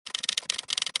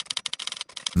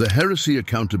The Heresy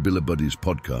Accountabilibuddies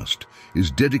Podcast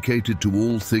is dedicated to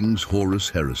all things Horus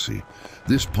Heresy.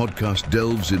 This podcast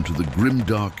delves into the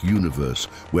grimdark universe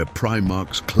where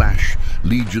Primarchs clash,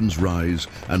 legions rise,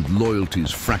 and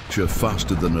loyalties fracture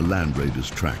faster than a Land Raider's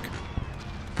track.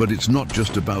 But it's not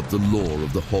just about the lore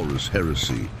of the Horus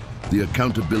Heresy. The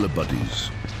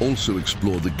Accountabilibuddies also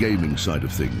explore the gaming side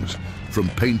of things, from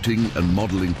painting and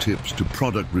modeling tips to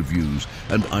product reviews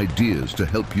and ideas to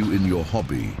help you in your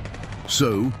hobby.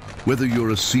 So, whether you're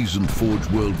a seasoned Forge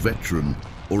World veteran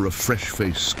or a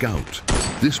fresh-faced scout,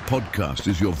 this podcast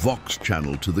is your Vox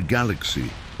channel to the galaxy.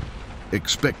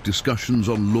 Expect discussions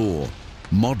on lore,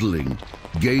 modeling,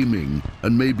 gaming,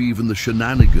 and maybe even the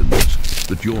shenanigans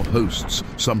that your hosts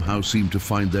somehow seem to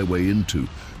find their way into.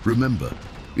 Remember,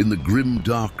 in the grim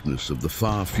darkness of the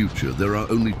far future, there are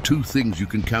only two things you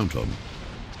can count on: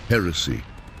 heresy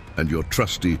and your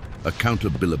trusty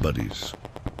Accountabilibuddies.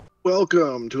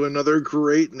 Welcome to another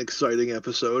great and exciting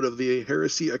episode of the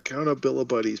Heresy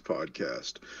Accountabilibuddies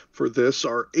Podcast. For this,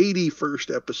 our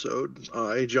 81st episode,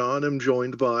 I, John, am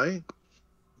joined by...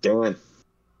 Dylan.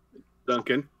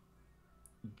 Duncan.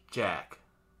 Jack.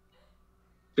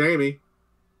 Jamie.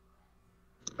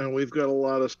 And we've got a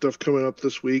lot of stuff coming up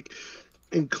this week,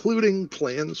 including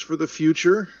plans for the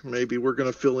future. Maybe we're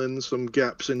going to fill in some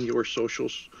gaps in your social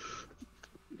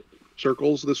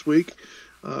circles this week.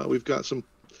 We've got some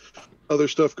other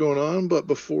stuff going on, but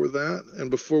before that, and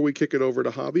before we kick it over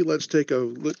to Hobby, let's take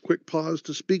a quick pause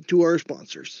to speak to our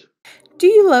sponsors. Do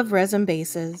you love resin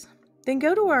bases? Then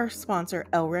go to our sponsor,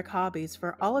 Elric Hobbies,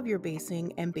 for all of your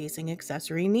basing and basing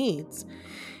accessory needs.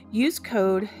 Use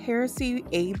code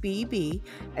HERESYABB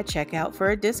at checkout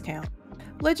for a discount.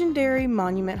 Legendary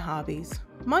Monument Hobbies.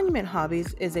 Monument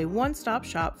Hobbies is a one-stop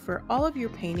shop for all of your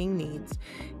painting needs.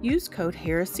 Use code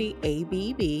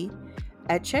HERESYABB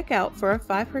at checkout for a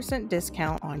 5%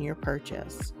 discount on your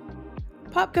purchase.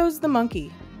 Pop Goes the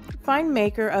Monkey. Find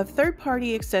maker of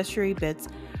third-party accessory bits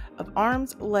of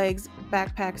arms, legs,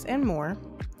 backpacks, and more,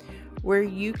 where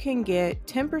you can get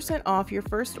 10% off your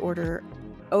first order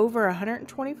over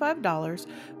 $125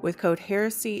 with code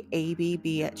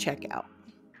HERESYABB at checkout.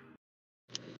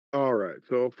 All right,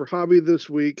 so for Hobby this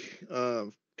week,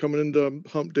 coming into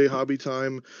hump day hobby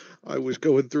time, I was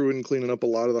going through and cleaning up a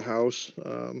lot of the house.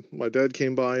 My dad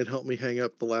came by and helped me hang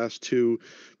up the last two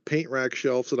paint rack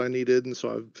shelves that I needed, and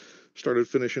so I've started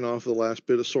finishing off the last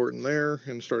bit of sorting there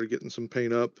and started getting some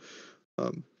paint up.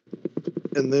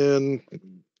 And then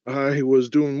I was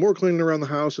doing more cleaning around the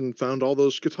house and found all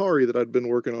those Skitarii that I'd been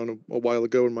working on a while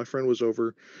ago, and my friend was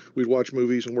over. We'd watch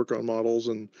movies and work on models,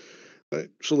 and I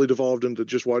slowly devolved into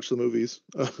just watch the movies.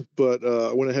 But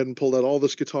I went ahead and pulled out all the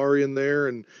Skitarii in there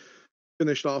and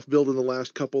finished off building the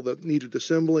last couple that needed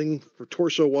assembling for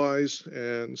torso-wise.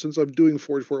 And since I'm doing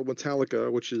Forge World Metallica,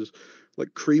 which is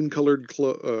like cream-colored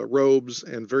robes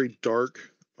and very dark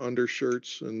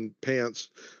undershirts and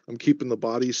pants, I'm keeping the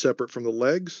body separate from the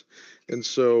legs. And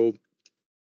so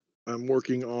I'm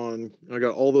working on, I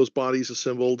got all those bodies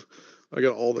assembled. I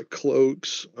got all the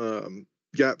cloaks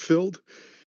gap-filled.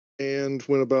 And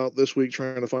went about this week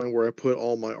trying to find where I put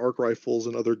all my arc rifles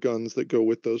and other guns that go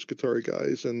with those Skitarii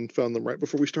guys, and found them right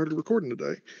before we started recording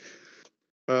today.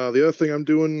 The other thing I'm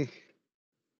doing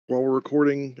while we're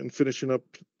recording and finishing up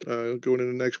going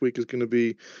into next week is going to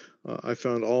be, I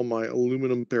found all my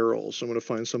aluminum barrels. I'm going to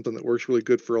find something that works really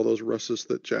good for all those Russes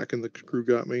that Jack and the crew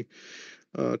got me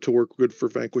to work good for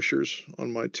Vanquishers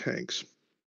on my tanks.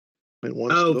 And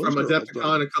from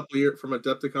Adepticon from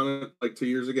Adepticon like 2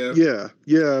 years ago.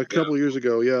 Yeah, a couple years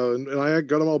ago. Yeah, and I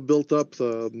got them all built up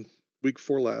the week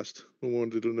before last when we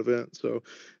wanted to do an event. So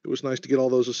it was nice to get all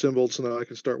those assembled, so now I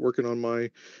can start working on my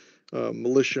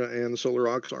militia and Solar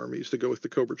Ox armies to go with the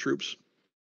Cobra troops.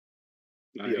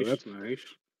 Nice, yeah, that's nice.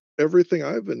 Everything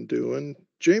I've been doing.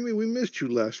 Jamie, we missed you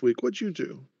last week. What'd you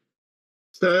do?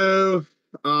 So,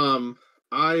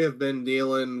 I have been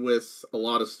dealing with a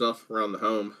lot of stuff around the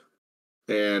home.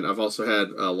 And I've also had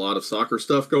a lot of soccer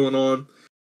stuff going on.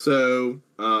 So,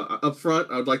 up front,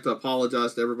 I would like to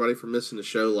apologize to everybody for missing the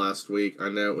show last week. I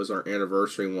know it was our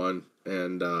anniversary one,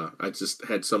 and I just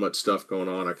had so much stuff going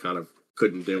on, I kind of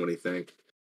couldn't do anything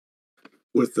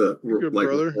with the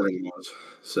recording was.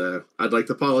 So, I'd like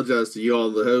to apologize to you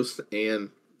all, the host, and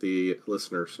the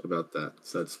listeners about that.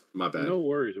 So, that's my bad. No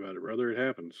worries about it, brother. It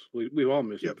happens. We all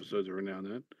miss episodes every now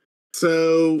and then.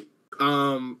 So,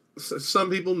 some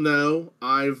people know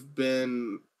I've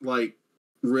been like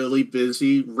really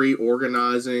busy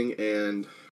reorganizing and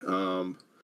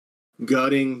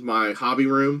gutting my hobby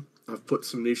room. I've put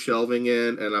some new shelving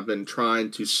in, and I've been trying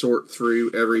to sort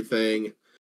through everything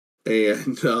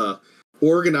and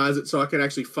organize it so I can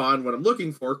actually find what I'm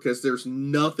looking for, because there's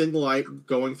nothing like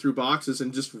going through boxes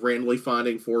and just randomly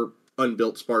finding 4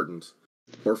 unbuilt Spartans,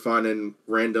 or finding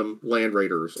random Land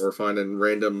Raiders, or finding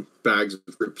random bags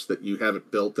of troops that you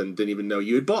haven't built and didn't even know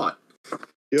you had bought.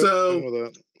 Yep, So, I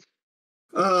know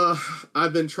that.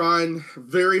 I've been trying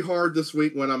very hard this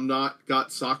week when I'm not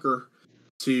got soccer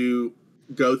to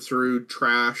go through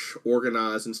trash,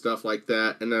 organize, and stuff like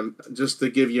that. And then, just to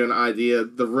give you an idea,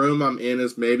 the room I'm in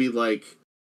is maybe like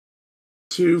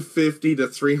 250 to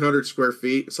 300 square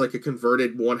feet. It's like a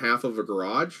converted 1/2 of a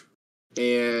garage.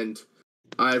 And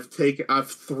I've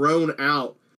thrown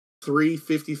out 3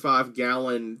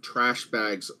 55-gallon trash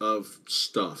bags of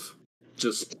stuff.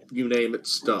 Just, you name it,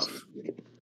 stuff.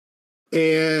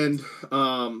 And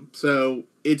so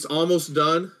it's almost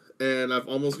done, and I've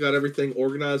almost got everything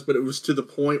organized, but it was to the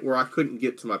point where I couldn't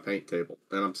get to my paint table,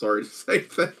 and I'm sorry to say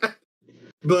that.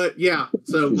 But yeah,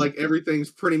 so like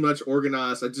everything's pretty much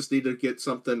organized. I just need to get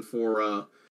something for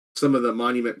some of the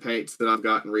monument paints that I've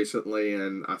gotten recently,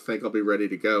 and I think I'll be ready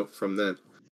to go from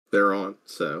there on.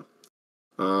 So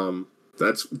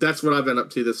that's what I've been up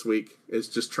to this week, is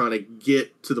just trying to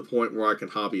get to the point where I can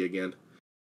hobby again.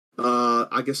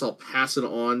 I guess I'll pass it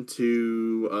on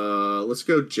to let's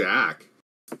go, Jack.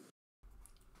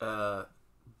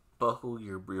 Buckle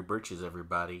your britches,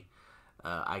 everybody.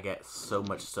 I got so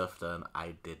much stuff done.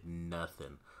 I did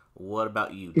nothing. What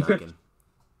about you, Duncan?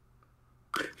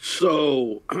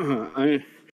 So, I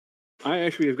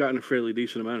actually have gotten a fairly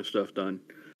decent amount of stuff done.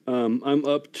 I'm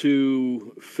up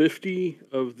to 50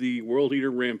 of the World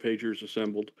Eater Rampagers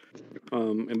assembled.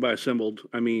 And by assembled,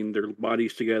 I mean their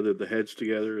bodies together, the heads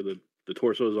together, the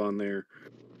torsos on there,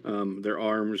 their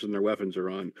arms and their weapons are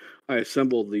on. I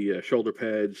assembled the shoulder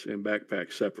pads and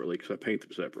backpacks separately because I paint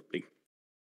them separately.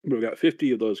 But I've got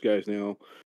 50 of those guys now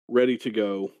ready to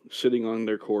go, sitting on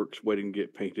their corks, waiting to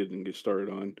get painted and get started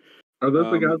on. Are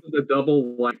those the guys with the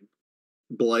double like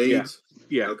blades?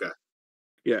 Yeah. Okay.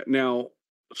 Yeah. Now,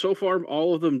 so far,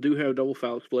 all of them do have double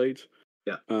phalanx blades.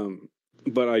 Yeah.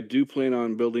 But I do plan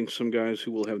on building some guys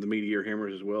who will have the meteor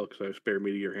hammers as well, because I have spare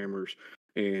meteor hammers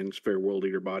and spare World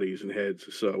Eater bodies and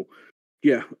heads. So,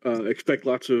 yeah, expect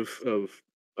lots of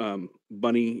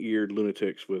bunny-eared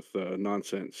lunatics with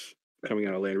nonsense coming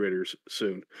out of Land Raiders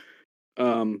soon.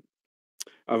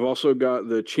 I've also got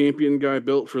the champion guy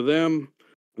built for them.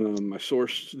 I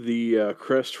sourced the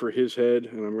crest for his head,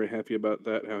 and I'm very happy about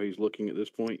that, how he's looking at this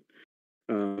point.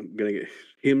 Gonna get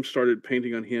him started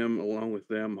painting on him along with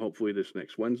them, hopefully this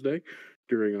next Wednesday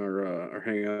during our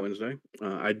Hangout Wednesday.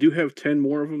 I do have 10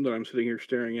 more of them that I'm sitting here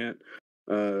staring at.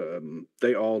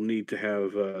 They all need to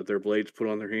have their blades put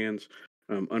on their hands.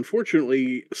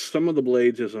 Unfortunately, some of the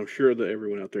blades, as I'm sure that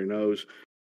everyone out there knows,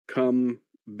 come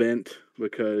bent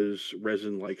because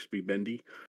resin likes to be bendy.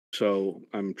 So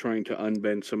I'm trying to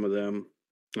unbend some of them,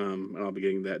 and I'll be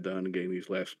getting that done and getting these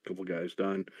last couple guys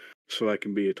done, so I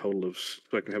can have a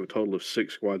total of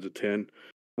 6 squads of 10.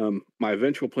 My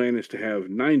eventual plan is to have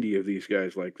 90 of these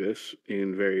guys like this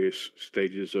in various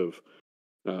stages of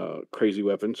crazy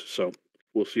weapons. So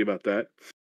we'll see about that.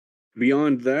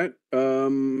 Beyond that,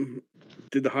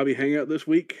 did the hobby hangout this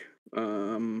week.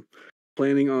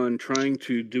 Planning on trying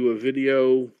to do a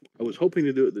video. I was hoping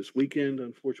to do it this weekend.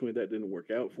 Unfortunately, that didn't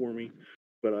work out for me.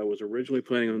 But I was originally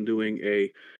planning on doing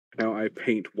how I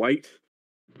paint white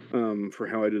for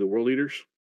how I do the World Eaters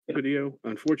video.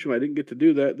 Unfortunately, I didn't get to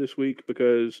do that this week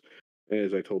because,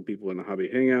 as I told people in the hobby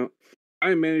hangout,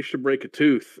 I managed to break a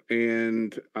tooth,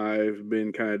 and I've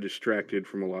been kind of distracted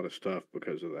from a lot of stuff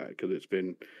because of that, because it's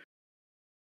been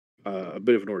a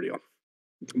bit of an ordeal.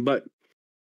 But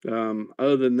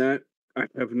other than that, I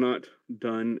have not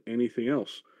done anything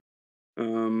else.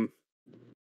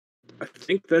 I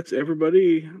think that's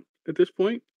everybody at this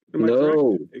point. Am I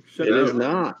correct? Except it is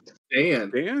not.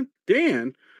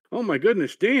 Dan? Oh my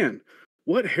goodness, Dan.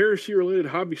 What heresy-related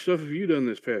hobby stuff have you done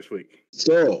this past week?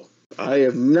 So, I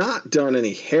have not done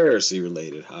any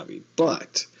heresy-related hobby,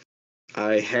 but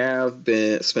I have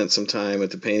spent some time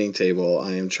at the painting table.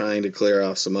 I am trying to clear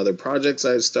off some other projects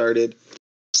I've started.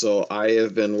 So I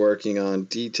have been working on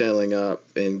detailing up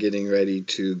and getting ready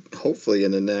to, hopefully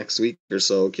in the next week or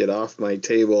so, get off my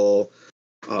table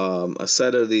a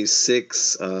set of these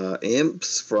 6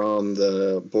 imps from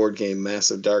the board game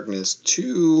Massive Darkness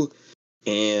 2,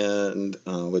 and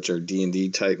which are D&D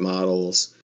type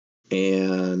models,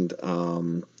 and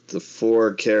the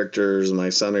 4 characters my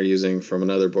son are using from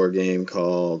another board game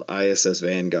called ISS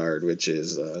Vanguard, which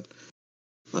is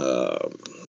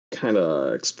kind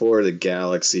of explore the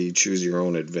galaxy, choose your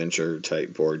own adventure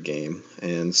type board game.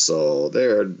 And so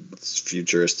they're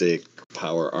futuristic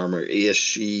power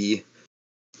armor-ish,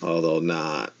 although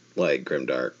not like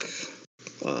grimdark,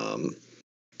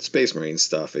 Space Marine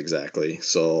stuff exactly.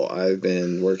 So I've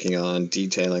been working on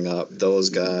detailing up those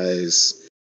guys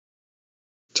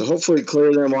to hopefully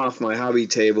clear them off my hobby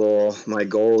table. My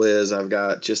goal is I've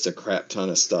got just a crap ton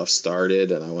of stuff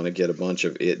started, and I want to get a bunch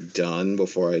of it done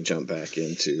before I jump back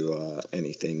into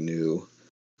anything new.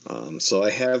 So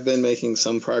I have been making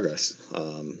some progress,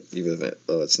 even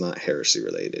though it's not heresy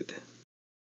related.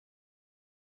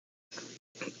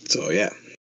 So yeah,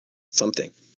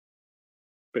 something.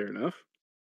 Fair enough.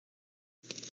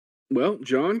 Well,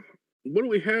 John, what do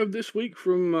we have this week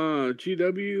from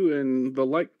GW and the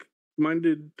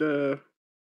like-minded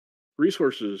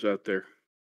resources out there?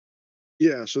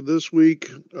 Yeah, so this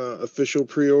week, official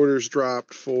pre-orders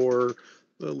dropped for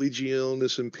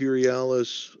Legionis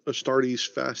Imperialis Astartes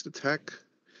Fast Attack,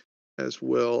 as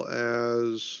well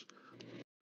as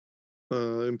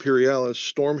Imperialis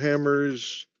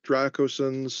Stormhammers,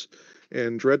 Dracosans,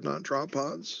 and Dreadnought drop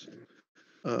pods.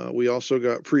 We also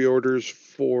got pre-orders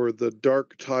for the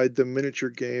Dark Tide, the miniature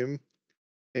game,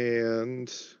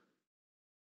 and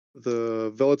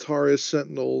the Velataris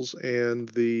Sentinels and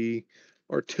the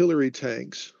artillery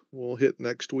tanks will hit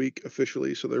next week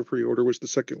officially. So their pre-order was the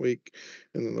second week,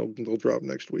 and then they'll drop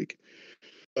next week.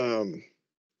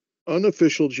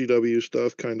 Unofficial GW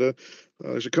stuff, kind of.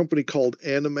 There's a company called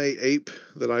Anime Ape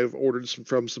that I've ordered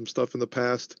from some stuff in the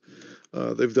past.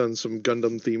 They've done some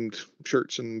Gundam themed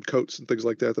shirts and coats and things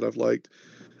like that I've liked.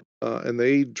 And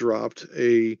they dropped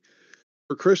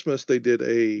for Christmas, they did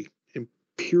a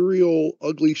Imperial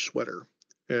ugly sweater.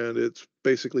 And it's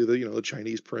basically the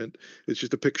Chinese print. It's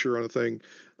just a picture on a thing.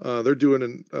 They're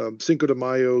doing a Cinco de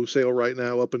Mayo sale right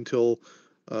now up until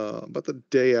about the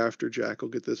day after Jack will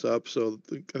get this up. So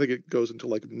I think it goes until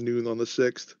like noon on the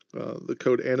 6th. The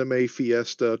code Anime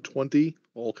Fiesta 20,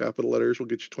 all capital letters, will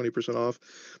get you 20% off.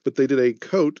 But they did a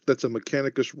coat that's a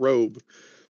Mechanicus robe.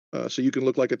 So you can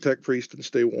look like a tech priest and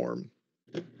stay warm.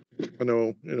 I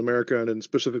know in America and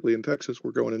specifically in Texas,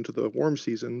 we're going into the warm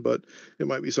season, but it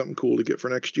might be something cool to get for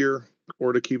next year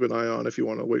or to keep an eye on if you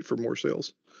want to wait for more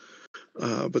sales.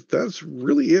 But that's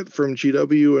really it from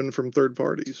GW and from third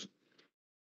parties.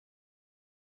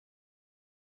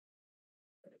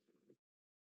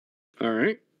 All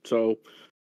right. So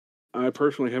I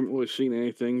personally haven't really seen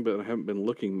anything, but I haven't been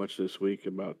looking much this week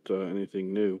about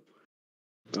anything new.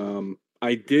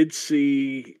 I did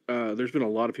see there's been a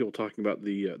lot of people talking about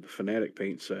the Fanatic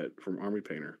paint set from Army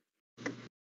Painter.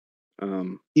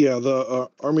 Yeah, the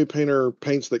Army Painter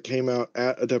paints that came out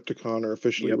at Adepticon are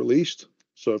officially released.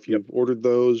 So if you've ordered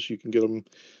those, you can get them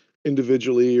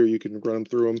individually or you can run them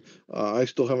through them. I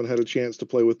still haven't had a chance to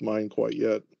play with mine quite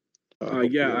yet.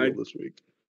 Hopefully I will this week.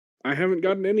 I haven't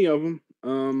gotten any of them.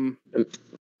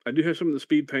 I do have some of the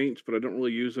speed paints, but I don't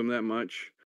really use them that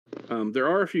much. There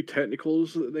are a few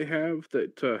technicals that they have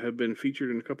that have been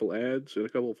featured in a couple ads in a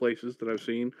couple of places that I've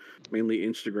seen, mainly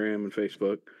Instagram and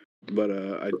Facebook. But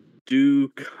I do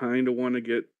kind of want to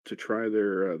get to try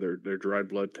their dried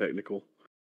blood technical.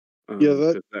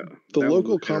 The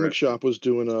local comic shop was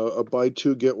doing a buy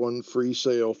two get one free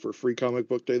sale for Free Comic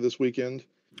Book Day this weekend.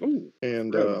 Oh,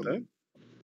 and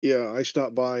I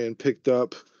stopped by and picked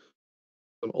up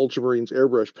some Ultramarines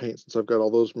airbrush paint since I've got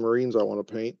all those Marines I want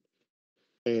to paint.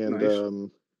 And nice.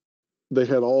 They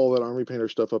had all that Army Painter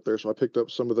stuff up there, so I picked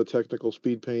up some of the technical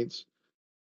speed paints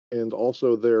and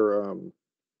also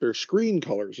their screen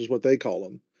colors is what they call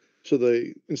them. So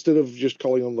they, instead of just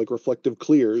calling them like reflective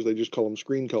clears, they just call them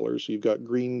screen colors. So you've got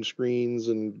green screens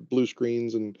and blue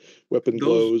screens and weapon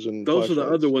glows and those are the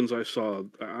other ones I saw.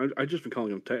 I just been calling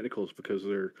them technicals because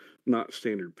they're not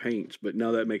standard paints, but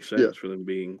now that makes sense for them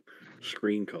being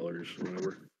screen colors or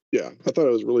whatever. Yeah, I thought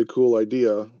it was a really cool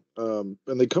idea. And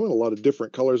they come in a lot of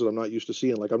different colors that I'm not used to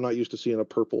seeing. Like I'm not used to seeing a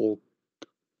purple,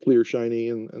 clear, shiny,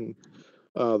 and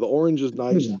the orange is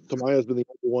nice. Tamaya's been the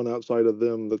only one outside of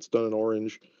them that's done an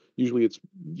orange. Usually it's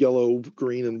yellow,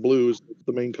 green, and blue is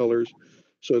the main colors.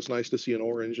 So it's nice to see an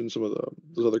orange in some of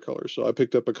those other colors. So I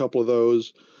picked up a couple of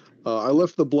those. I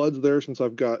left the bloods there since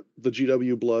I've got the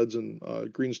GW bloods and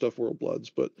Green Stuff World bloods.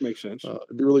 But makes sense.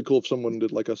 It'd be really cool if someone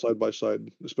did like a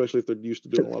side-by-side, especially if they're used to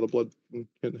doing a lot of blood.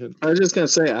 I was just going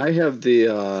to say, I have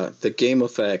the Game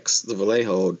Effects, the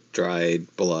Vallejo dried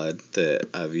blood that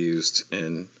I've used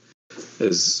and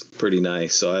is pretty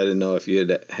nice. So I didn't know if you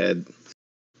had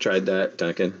tried that,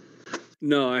 Duncan.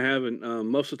 No, I haven't.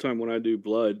 Most of the time when I do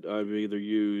blood, I've either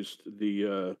used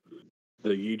the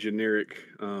generic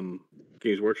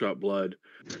Games Workshop blood,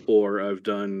 or I've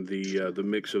done the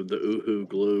mix of the Uhu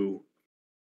glue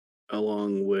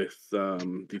along with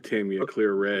the Tamiya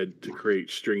clear red to create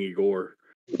stringy gore.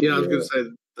 Yeah, I was gonna say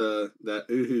that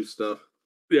Uhu stuff.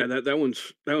 Yeah, that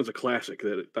one's a classic.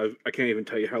 That I can't even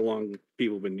tell you how long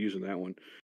people have been using that one.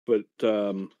 But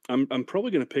I'm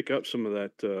probably going to pick up some of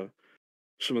that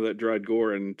dried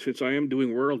gore, and since I am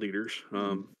doing World Eaters,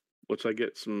 once I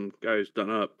get some guys done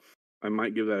up, I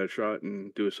might give that a shot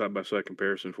and do a side by side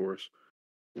comparison for us.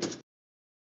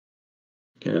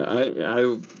 Yeah,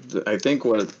 I think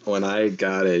when I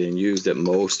got it and used it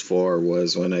most for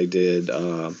was when I did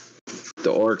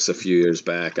the orcs a few years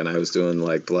back, and I was doing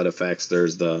like blood effects.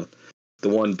 There's the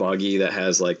one buggy that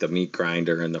has like the meat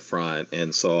grinder in the front,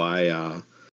 and so I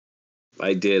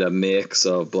did a mix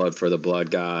of blood for the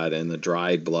blood god and the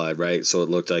dried blood, right? So it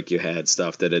looked like you had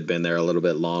stuff that had been there a little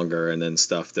bit longer, and then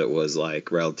stuff that was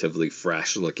like relatively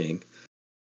fresh looking.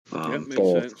 That makes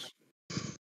both. sense.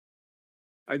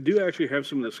 I do actually have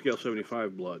some of the scale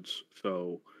 75 bloods,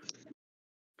 so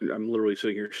I'm literally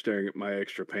sitting here staring at my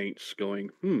extra paints going,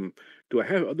 do I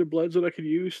have other bloods that I could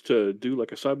use to do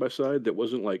like a side-by-side that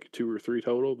wasn't like 2 or 3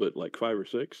 total, but like 5 or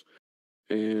 6?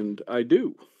 And I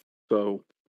do. So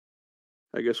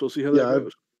I guess we'll see how that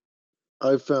goes.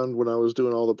 I've found when I was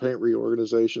doing all the paint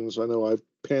reorganizations, I know I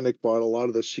panic bought a lot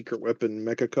of the secret weapon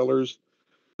mecha colors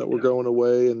that were going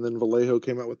away, and then Vallejo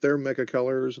came out with their mecha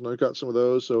colors, and I got some of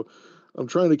those. So I'm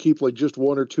trying to keep like just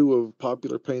 1 or 2 of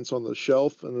popular paints on the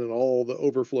shelf, and then all the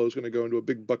overflow is going to go into a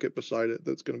big bucket beside it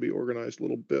that's going to be organized a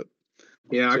little bit.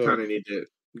 Yeah, I kind of need to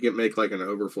make like an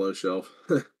overflow shelf.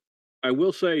 I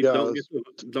will say,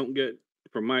 don't get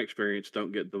from my experience,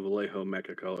 don't get the Vallejo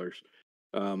mecha colors.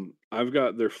 I've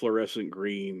got their fluorescent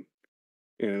green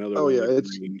and another one of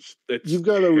the greens. You've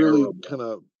got to really kind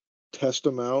of test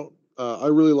them out. I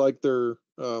really like their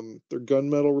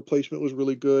gunmetal replacement was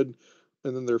really good,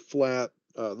 and then their flat,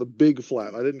 the big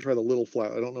flat. I didn't try the little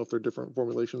flat. I don't know if they're different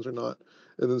formulations or not.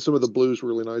 And then some of the blues were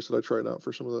really nice that I tried out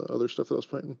for some of the other stuff that I was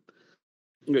painting.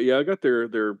 Yeah, I got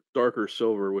their darker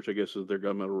silver, which I guess is their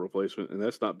gunmetal replacement, and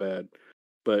that's not bad.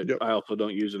 But I also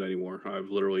don't use it anymore. I've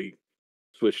literally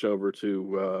switched over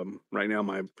to right now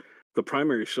the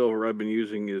primary silver I've been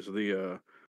using is the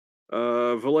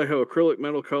Vallejo acrylic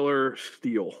metal color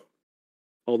steel.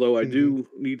 Although I do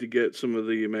need to get some of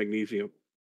the magnesium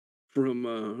from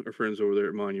our friends over there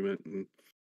at Monument and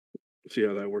see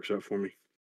how that works out for me.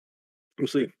 We'll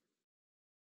see.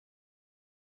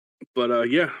 But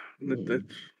yeah, that's.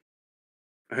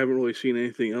 I haven't really seen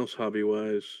anything else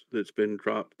hobby-wise that's been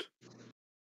dropped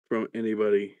from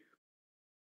anybody.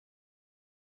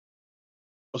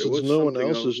 Since no one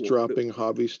else is dropping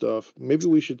hobby stuff, maybe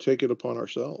we should take it upon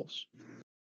ourselves.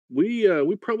 We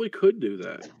probably could do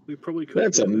that. We probably could.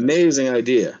 That's an amazing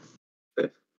idea.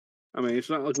 I mean, it's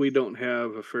not like we don't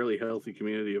have a fairly healthy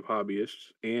community of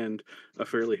hobbyists and a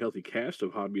fairly healthy cast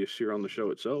of hobbyists here on the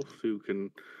show itself who can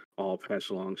all pass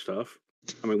along stuff.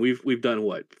 I mean, we've done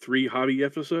what, 3 hobby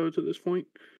episodes at this point?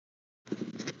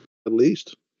 At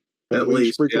least. At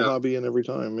least, sprinkle hobby in every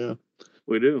time, yeah.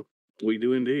 We do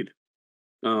indeed.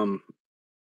 So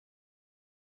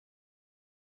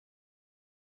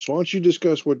why don't you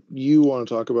discuss what you want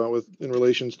to talk about in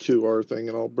relations to our thing,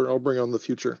 and I'll bring on the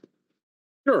future.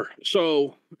 Sure.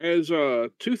 So, as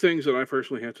 2 things that I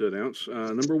personally have to announce.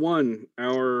 Number 1,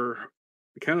 our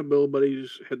Accountability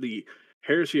Buddies had the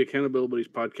Heresy Accountabilibuddies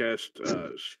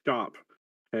Podcast shop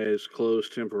has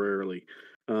closed temporarily.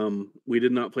 We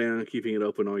did not plan on keeping it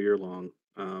open all year long.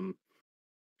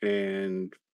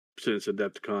 And since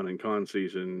Adepticon and Con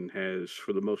season has,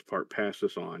 for the most part, passed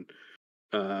us on,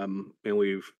 and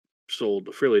we've sold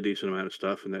a fairly decent amount of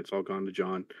stuff, and that's all gone to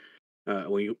John.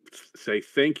 We say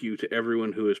thank you to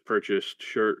everyone who has purchased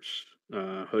shirts,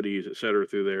 hoodies, etc.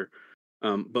 through there.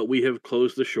 But we have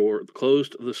closed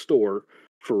the store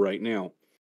for right now.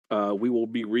 We will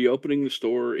be reopening the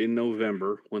store in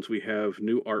November once we have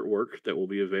new artwork that will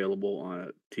be available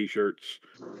on t-shirts.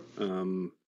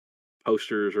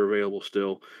 Posters are available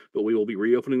still, but we will be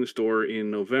reopening the store in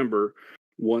November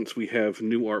once we have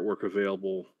new artwork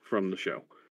available from the show.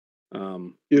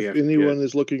 If anyone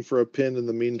is looking for a pin in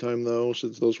the meantime, though,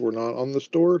 since those were not on the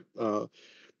store,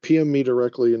 PM me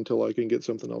directly until I can get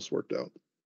something else worked out.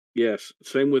 Yes,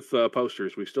 same with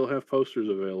posters. We still have posters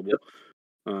available,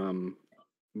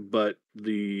 but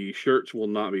the shirts will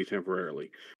not be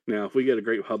temporarily. Now, if we get a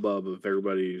great hubbub of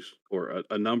everybody's, or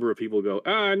a number of people go,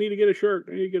 I need to get a shirt,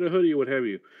 I need to get a hoodie, what have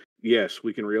you. Yes,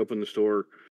 we can reopen the store,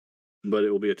 but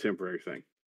it will be a temporary thing.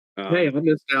 Hey, I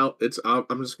missed out.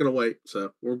 I'm just gonna wait.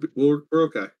 So we're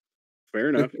okay. Fair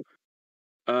enough.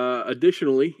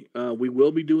 Additionally, we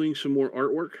will be doing some more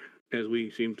artwork, as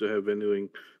we seem to have been doing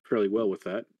fairly well with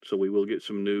that. So we will get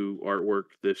some new artwork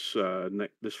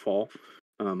this fall.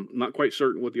 Not quite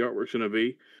certain what the artwork's going to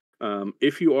be.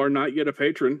 If you are not yet a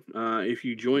patron, if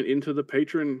you join into the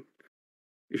patron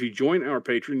if you join our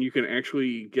Patreon, you can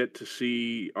actually get to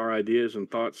see our ideas and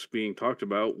thoughts being talked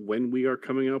about when we are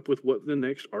coming up with what the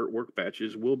next artwork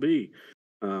batches will be.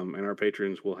 And our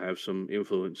patrons will have some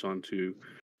influence onto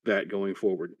that going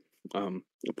forward.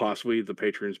 Possibly the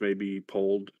patrons may be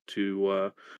polled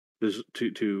to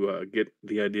get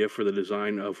the idea for the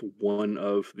design of one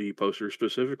of the posters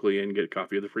specifically and get a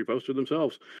copy of the free poster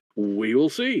themselves. We will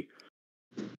see.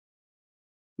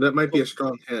 That might be a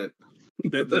strong hint.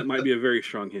 That might be a very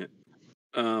strong hint.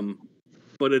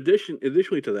 But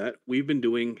additionally to that, we've been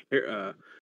doing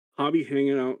hobby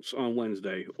hangouts on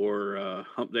Wednesday, or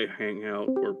hump day hangout,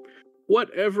 or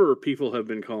whatever people have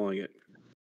been calling it.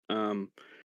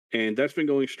 And that's been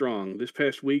going strong. This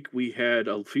past week, we had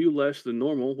a few less than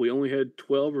normal. We only had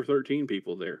 12 or 13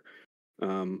 people there.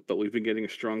 But we've been getting a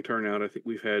strong turnout. I think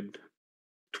we've had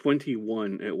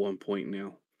 21 at one point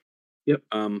now. Yep.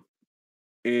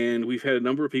 And we've had a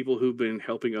number of people who've been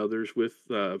helping others with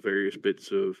various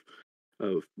bits of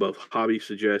both hobby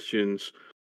suggestions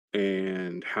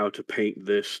and how to paint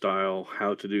this style,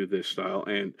 how to do this style.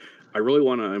 And I really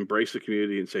want to embrace the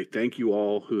community and say thank you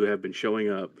all who have been showing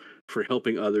up for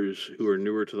helping others who are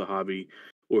newer to the hobby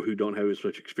or who don't have as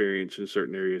much experience in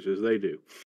certain areas as they do.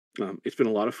 It's been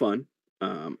a lot of fun.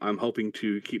 I'm hoping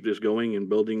to keep this going and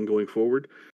building going forward.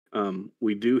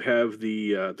 We do have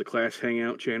the class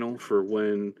hangout channel for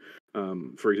when,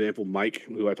 for example, Mike,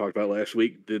 who I talked about last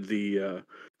week, did the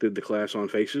class on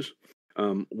faces.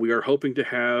 We are hoping to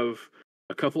have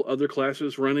a couple other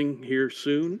classes running here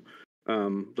soon.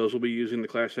 Those will be using the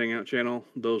class hangout channel.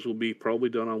 Those will be probably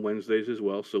done on Wednesdays as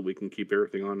well, so we can keep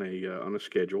everything on a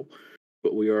schedule.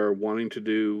 But we are wanting to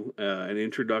do an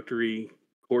introductory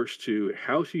course to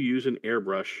how to use an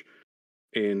airbrush,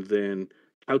 and then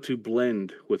how to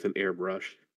blend with an airbrush.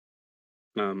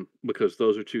 Because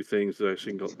those are two things that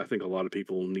I think a lot of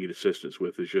people need assistance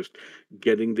with, is just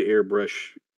getting the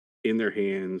airbrush in their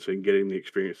hands and getting the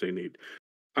experience they need.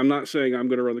 I'm not saying I'm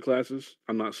going to run the classes.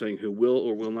 I'm not saying who will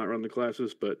or will not run the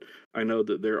classes, but I know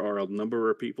that there are a number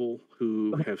of people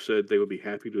who have said they would be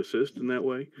happy to assist in that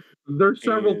way. There's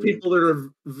several people that are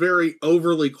very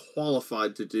overly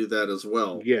qualified to do that as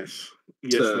well. Yes,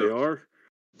 they are.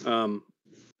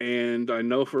 And I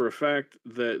know for a fact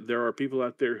that there are people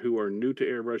out there who are new to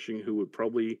airbrushing who would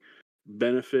probably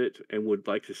benefit and would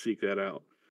like to seek that out.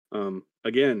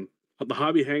 Again, the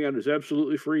Hobby Hangout is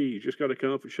absolutely free. You just got to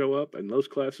come up and show up, and those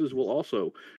classes will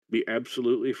also be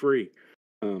absolutely free.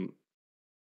 Are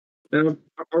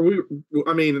we?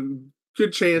 I mean,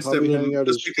 good chance Hobby that Hangout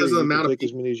just is because free. of the You can amount of take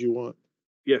as many as you want.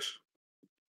 Yes.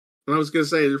 And I was going to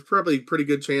say, there's probably a pretty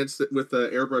good chance that with the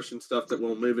airbrush and stuff that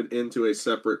we'll move it into a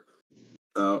separate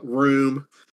room,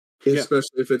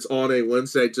 especially if it's on a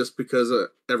Wednesday, just because of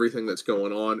everything that's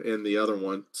going on in the other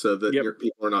one, so that your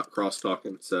people are not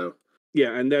cross-talking. So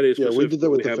yeah, and that is we did that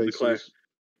with the faces. class.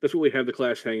 That's what we have the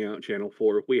class hangout channel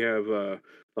for. We have the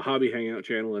hobby hangout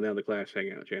channel and now the class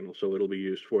hangout channel, so it'll be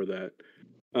used for that.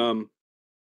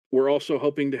 We're also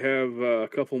hoping to have a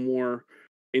couple more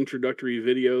introductory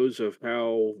videos of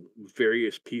how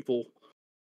various people,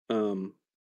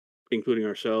 including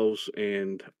ourselves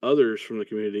and others from the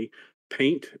community,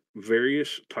 paint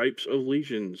various types of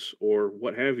legions or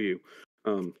what have you.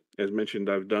 As mentioned,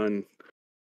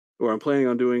 I'm planning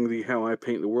on doing the how I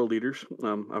paint the world leaders.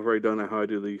 I've already done how I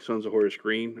do the Sons of Horus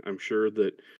green. I'm sure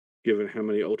that given how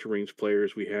many Ultramarines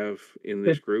players we have in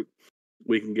this group,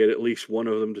 we can get at least one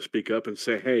of them to speak up and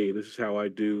say, hey, this is how I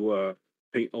do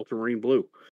paint Ultramarine blue.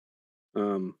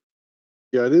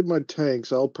 Yeah, I did my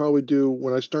tanks. I'll probably do,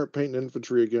 when I start painting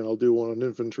infantry again, I'll do one on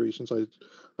infantry, since I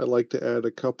like to add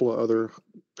a couple of other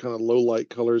kind of low light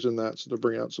colors in that, so to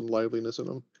bring out some liveliness in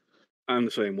them. I'm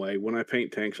the same way. When I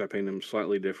paint tanks, I paint them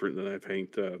slightly different than I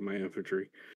paint my infantry.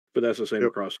 But that's the same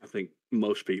across, I think,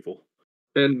 most people.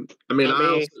 And, I mean, I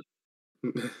also...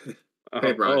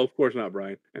 Hey, Brian. Oh, of course not,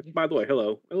 Brian. And by the way,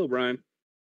 hello. Hello, Brian.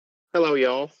 Hello,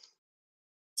 y'all.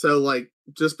 So, like,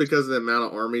 just because of the amount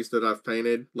of armies that I've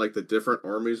painted, like the different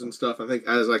armies and stuff, I think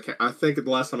the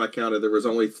last time I counted, there was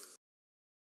only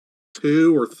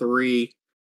 2 or 3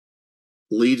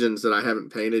 legions that I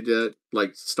haven't painted yet,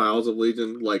 like styles of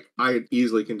legion. Like, I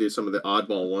easily can do some of the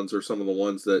oddball ones or some of the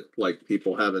ones that, like,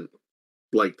 people haven't,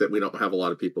 like, that we don't have a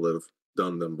lot of people that have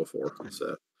done them before.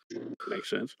 So makes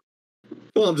sense.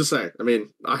 Well, I'm just saying. I mean,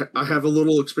 I have a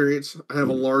little experience. I have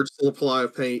a large supply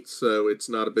of paint, so it's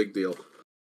not a big deal.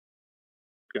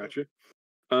 Gotcha.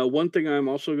 One thing I'm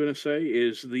also going to say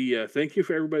is the thank you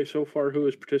for everybody so far who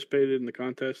has participated in the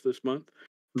contest this month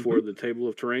for the Table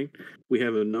of Terrain. We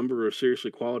have a number of seriously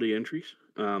quality entries.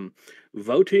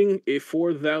 Voting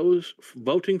for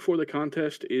the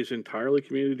contest is entirely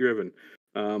community driven.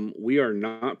 We are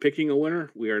not picking a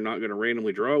winner. We are not going to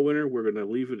randomly draw a winner. We're going to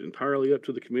leave it entirely up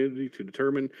to the community to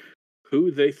determine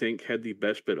who they think had the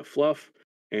best bit of fluff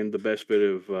and the best bit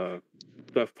of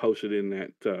stuff posted in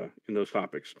in those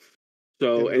topics.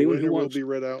 So and anyone who wants will be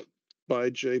read out by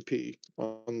JP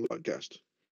on the podcast.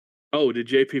 Oh, did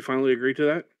JP finally agree to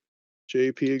that?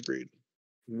 JP agreed.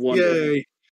 Wonderful. Yay.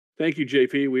 Thank you,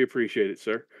 JP. We appreciate it,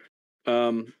 sir.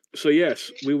 So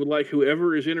yes, we would like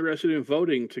whoever is interested in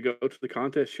voting to go to the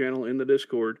contest channel in the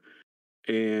Discord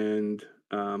and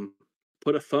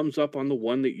put a thumbs up on the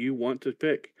one that you want to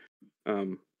pick.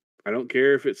 I don't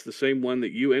care if it's the same one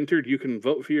that you entered. You can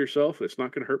vote for yourself. It's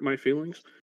not going to hurt my feelings.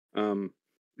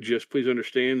 Just please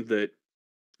understand that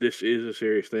this is a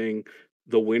serious thing.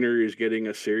 The winner is getting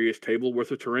a serious table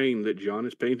worth of terrain that John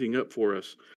is painting up for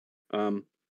us.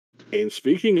 And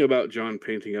speaking about John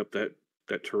painting up that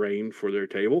terrain for their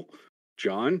table,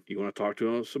 John, you want to talk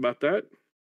to us about that?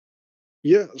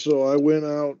 Yeah, so I went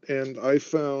out and I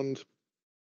found,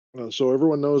 so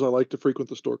everyone knows I like to frequent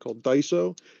the store called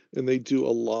Daiso, and they do a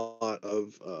lot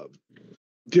of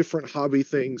different hobby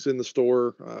things in the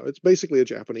store. It's basically a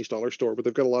Japanese dollar store, but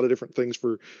they've got a lot of different things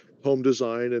for home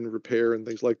design and repair and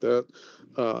things like that.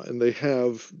 And they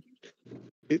have,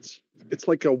 it's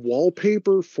like a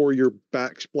wallpaper for your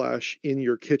backsplash in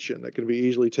your kitchen that can be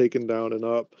easily taken down and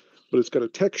up, but it's got a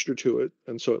texture to it,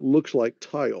 and so it looks like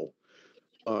tile.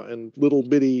 And little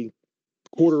bitty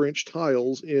 1/4-inch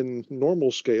tiles in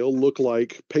normal scale look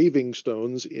like paving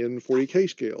stones in 40K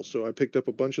scale. So I picked up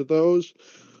a bunch of those,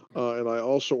 and I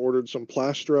also ordered some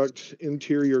Plastruct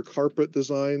interior carpet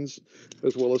designs,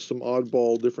 as well as some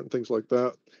oddball different things like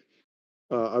that.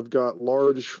 I've got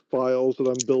large files that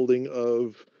I'm building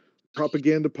of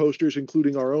propaganda posters,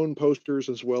 including our own posters,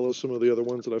 as well as some of the other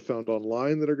ones that I found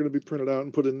online that are going to be printed out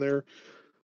and put in there.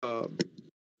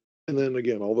 And then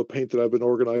again, all the paint that I've been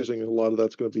organizing, and a lot of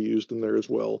that's going to be used in there as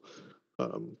well.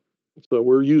 So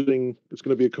we're using, it's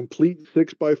going to be a complete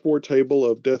 6x4 table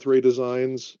of Death Ray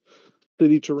Designs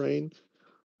city terrain.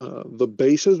 The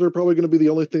bases are probably going to be the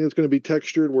only thing that's going to be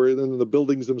textured, where then the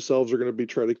buildings themselves are going to be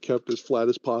tried to kept as flat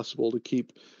as possible to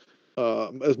keep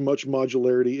as much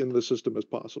modularity in the system as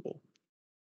possible.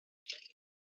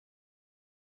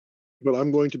 But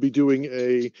I'm going to be doing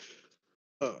a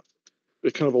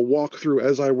kind of a walkthrough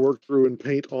as I work through and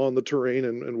paint on the terrain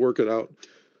and work it out.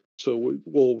 So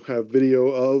we'll have video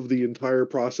of the entire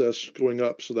process going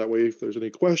up, so that way if there's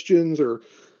any questions, or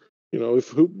if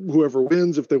whoever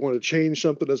wins, if they want to change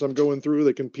something as I'm going through,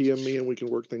 they can PM me and we can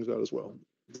work things out as well.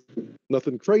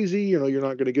 Nothing crazy, you're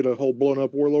not going to get a whole blown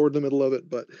up warlord in the middle of it,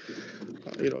 but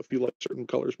if you like certain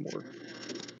colors more.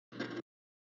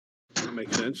 That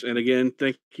makes sense. And again,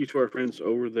 thank you to our friends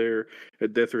over there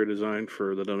at Death Ray Design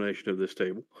for the donation of this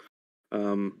table.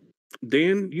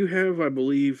 Dan, you have, I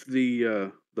believe,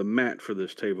 the mat for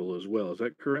this table as well. Is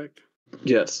that correct?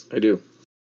 Yes, I do.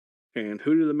 And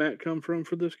who did the mat come from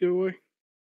for this giveaway?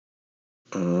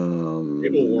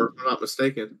 Table War, if I'm not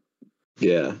mistaken.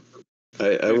 Yeah.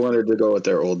 I wanted to go with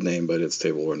their old name, but it's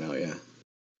Table War now, yeah.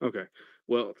 Okay.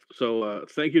 Well, so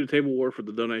thank you to Table War for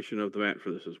the donation of the mat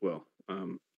for this as well.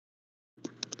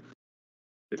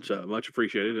 It's much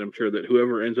appreciated. I'm sure that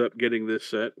whoever ends up getting this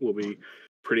set will be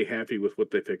pretty happy with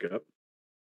what they pick up.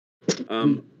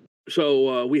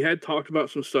 So we had talked about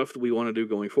some stuff that we want to do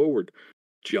going forward.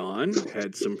 John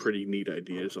had some pretty neat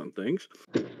ideas on things.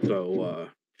 So,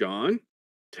 John,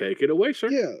 take it away, sir.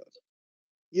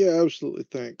 Yeah, absolutely.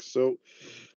 Thanks. So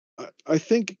I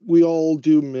think we all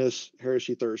do miss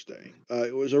Heresy Thursday.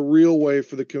 It was a real way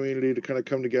for the community to kind of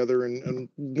come together and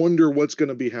wonder what's going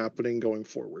to be happening going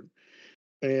forward.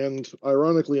 And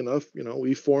ironically enough,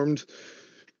 we formed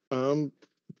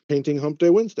Painting Hump Day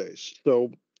Wednesdays.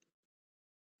 So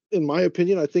in my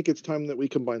opinion, I think it's time that we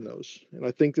combine those. And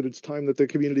I think that it's time that the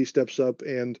community steps up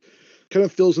and kind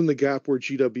of fills in the gap where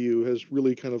GW has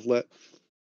really kind of let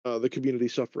the community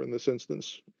suffer in this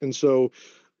instance. And so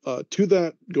to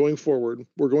that, going forward,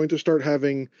 we're going to start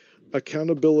having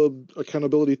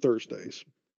accountability Thursdays.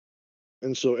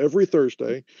 And so every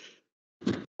Thursday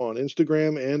on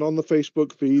Instagram and on the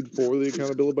Facebook feed for the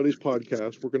Accountability Buddies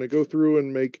podcast, we're going to go through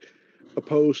and make a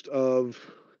post of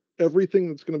everything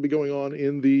that's going to be going on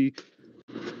in the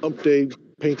Hump Day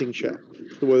painting chat.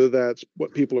 So whether that's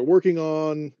what people are working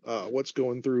on, what's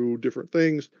going through different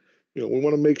things, we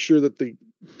want to make sure that the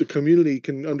community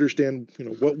can understand,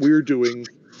 what we're doing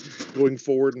going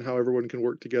forward and how everyone can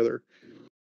work together.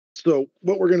 So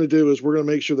what we're going to do is we're going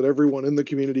to make sure that everyone in the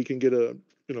community can get a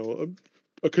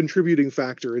contributing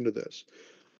factor into this.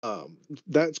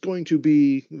 That's going to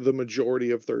be the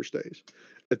majority of Thursdays.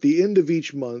 at the end of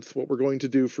each month, what we're going to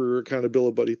do for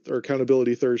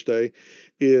Accountability Thursday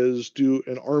is do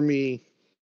an Army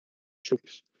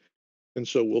choice. And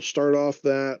so we'll start off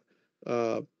that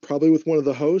probably with one of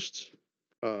the hosts.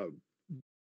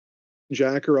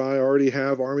 Jack or I already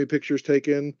have Army pictures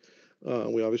taken.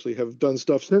 We obviously have done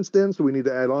stuff since then, so we need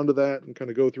to add on to that and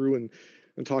kind of go through and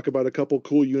talk about a couple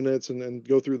cool units and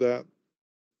go through that.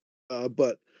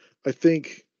 But I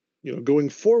think, going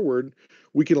forward,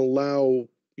 we can allow,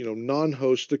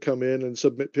 non-hosts to come in and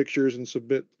submit pictures and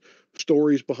submit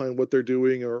stories behind what they're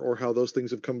doing or how those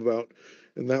things have come about.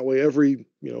 And that way, every,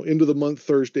 end of the month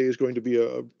Thursday is going to be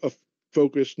a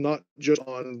focus not just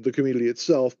on the community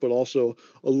itself, but also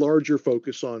a larger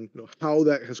focus on how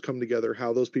that has come together,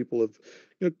 how those people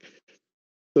have,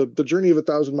 the journey of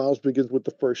 1,000 miles begins with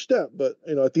the first step. But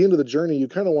at the end of the journey, you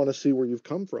kind of want to see where you've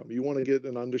come from. You want to get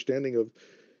an understanding of,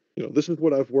 this is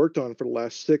what I've worked on for the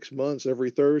last 6 months every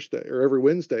Thursday or every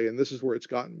Wednesday, and this is where it's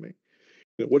gotten me.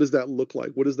 What does that look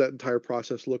like? What does that entire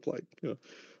process look like?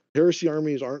 Heresy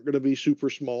armies aren't going to be super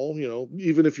small.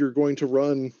 Even if you're going to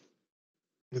run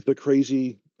the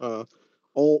crazy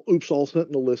all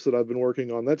Sentinel list that I've been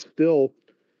working on, that's still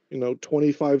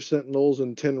 25 Sentinels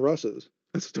and 10 Russes.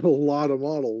 That's still a lot of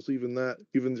models, even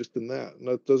just in that, and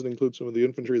that doesn't include some of the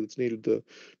infantry that's needed to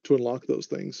unlock those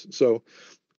things. So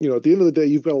at the end of the day,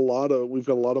 we've got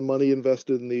a lot of money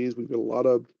invested in these. We've got a lot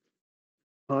of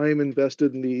time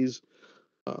invested in these.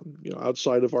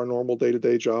 Outside of our normal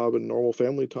day-to-day job and normal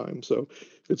family time. So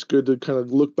it's good to kind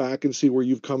of look back and see where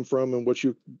you've come from and what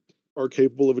you are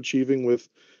capable of achieving with,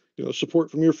 support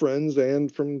from your friends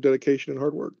and from dedication and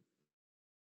hard work.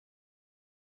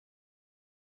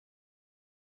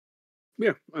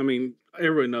 Yeah, I mean,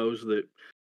 everybody knows that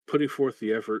putting forth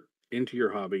the effort into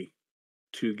your hobby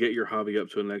to get your hobby up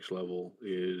to the next level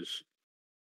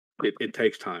it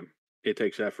takes time. It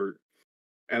takes effort.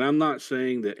 And I'm not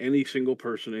saying that any single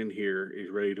person in here is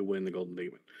ready to win the Golden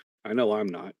Demon. I know I'm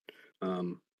not.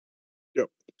 Yep.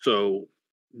 So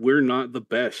we're not the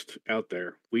best out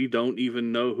there. We don't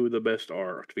even know who the best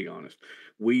are, to be honest.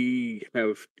 We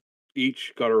have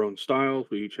each got our own styles.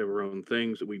 We each have our own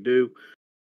things that we do.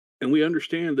 And we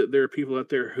understand that there are people out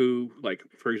there who, like,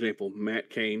 for example, Matt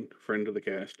Kane, friend of the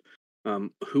cast,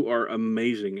 who are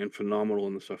amazing and phenomenal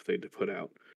in the stuff they put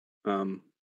out.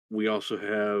 We also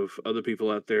have other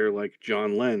people out there like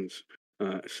John Lenz,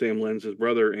 Sam Lenz's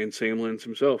brother, and Sam Lenz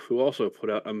himself, who also put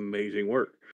out amazing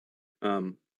work.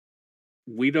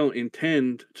 We don't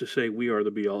intend to say we are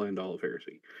the be-all, end-all of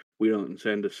Heresy. We don't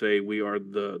intend to say we are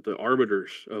the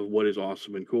arbiters of what is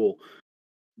awesome and cool.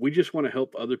 We just want to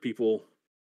help other people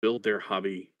build their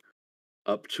hobby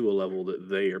up to a level that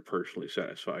they are personally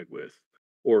satisfied with,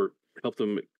 or help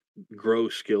them grow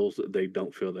skills that they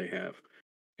don't feel they have.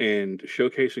 And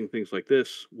showcasing things like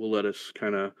this will let us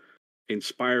kind of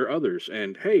inspire others.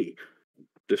 And hey,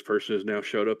 this person has now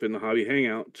showed up in the hobby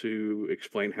hangout to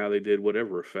explain how they did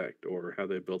whatever effect, or how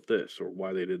they built this, or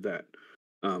why they did that.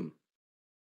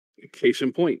 Case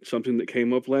in point, something that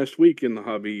came up last week in the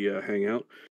hobby hangout.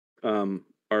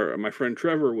 My friend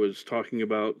Trevor was talking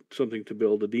about something to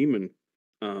build a demon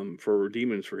for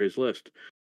demons for his list.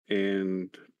 And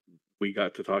we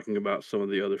got to talking about some of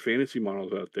the other fantasy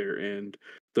models out there and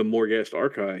the Morghast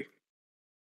Archai,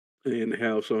 and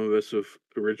how some of us have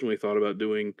originally thought about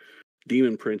doing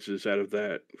demon princes out of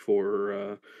that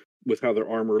for with how their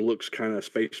armor looks kind of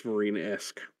Space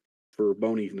Marine-esque for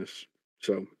boniness.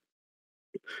 So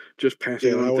just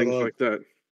passing on things like that.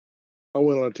 I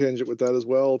went on a tangent with that as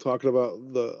well, talking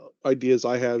about the ideas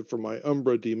I had for my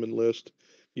Umbra demon list,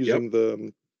 using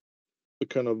the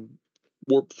kind of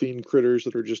warp fiend critters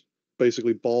that are just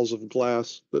basically balls of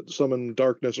glass that summon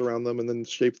darkness around them and then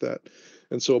shape that.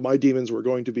 And so my demons were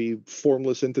going to be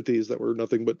formless entities that were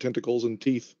nothing but tentacles and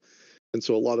teeth. And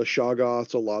so a lot of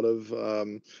Shoggoths, a lot of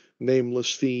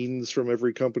nameless fiends from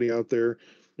every company out there,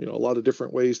 a lot of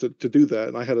different ways to do that.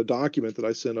 And I had a document that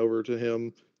I sent over to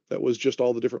him that was just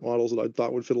all the different models that I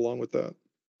thought would fit along with that.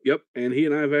 Yep, and he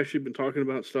and I have actually been talking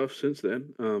about stuff since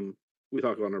then. We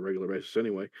talk on a regular basis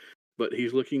anyway, but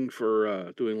he's looking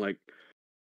for doing like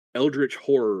eldritch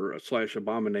horror /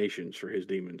 abominations for his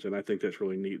demons, and I think that's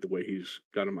really neat the way he's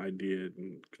got them ideaed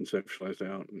and conceptualized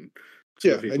out. And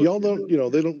and y'all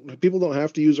don't, people don't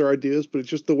have to use our ideas, but it's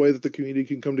just the way that the community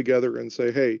can come together and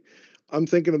say, hey, I'm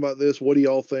thinking about this. What do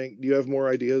y'all think? Do you have more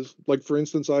ideas? Like, for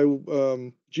instance,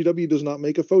 GW does not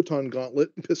make a photon gauntlet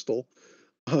pistol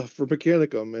for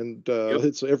Mechanicum, and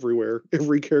it's everywhere.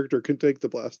 Every character can take the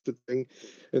blasted thing.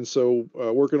 And so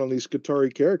working on these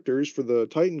Skitarii characters for the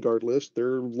Titan Guard list,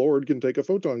 their lord can take a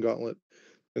photon gauntlet.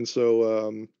 And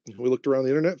so we looked around the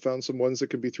internet, found some ones that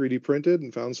could be 3D printed,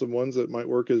 and found some ones that might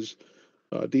work as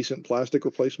decent plastic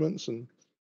replacements. And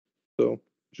so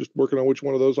just working on which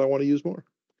one of those I want to use more.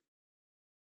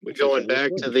 Going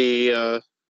back to the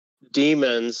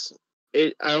demons,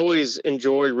 I always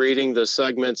enjoy reading the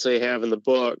segments they have in the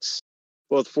books,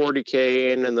 both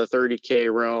 40K and in the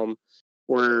 30K realm,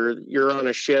 where you're on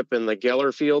a ship and the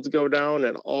Geller fields go down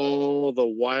and all the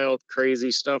wild,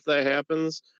 crazy stuff that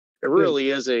happens. It really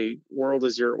is a world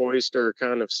is your oyster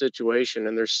kind of situation,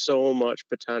 and there's so much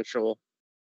potential.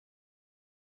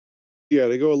 Yeah,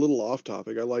 they go a little off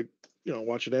topic. I like,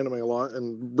 watching anime a lot,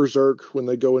 and Berserk, when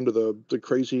they go into the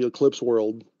crazy eclipse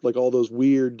world, like all those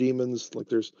weird demons, like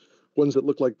there's ones that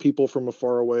look like people from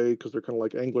afar away because they're kind of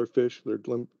like anglerfish. They're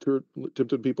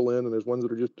tempting people in, and there's ones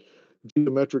that are just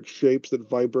geometric shapes that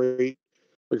vibrate.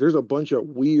 Like there's a bunch of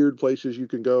weird places you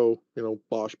can go,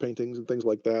 Bosch paintings and things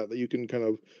like that you can kind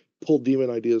of pull demon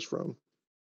ideas from.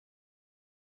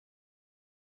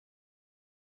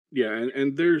 Yeah,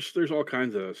 and there's all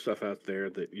kinds of stuff out there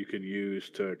that you could use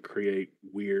to create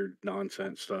weird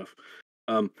nonsense stuff.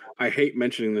 I hate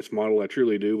mentioning this model, I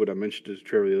truly do, but I mentioned it to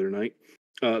Trevor the other night.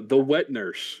 The Wet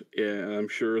Nurse. Yeah, I'm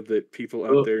sure that people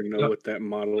out there know what that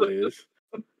model is.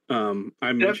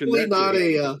 I mentioned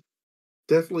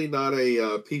definitely not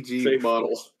a PG safe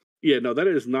model. Yeah, no, that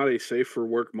is not a safe for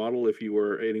work model if you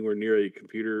were anywhere near a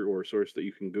computer or a source that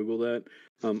you can Google that.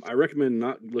 I recommend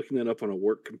not looking that up on a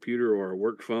work computer or a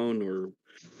work phone, or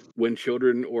when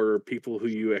children or people who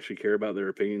you actually care about their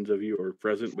opinions of you are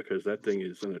present, because that thing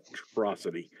is an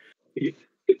atrocity. A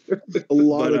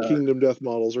lot of Kingdom Death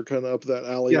models are kind of up that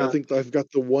alley. Yeah. I think I've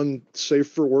got the one safe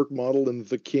for work model in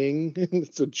The King.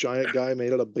 It's a giant guy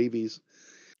made out of babies.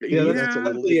 Yeah, that's a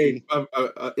little definitely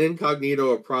a incognito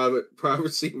or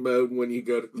privacy mode when you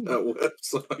go to that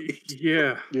website.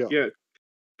 Yeah.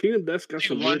 Kingdom Death's got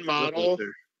some one weird stuff out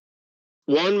there.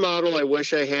 One model I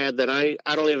wish I had that I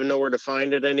don't even know where to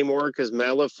find it anymore, because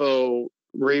Malifaux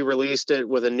re-released it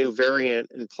with a new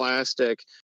variant in plastic,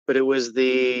 but it was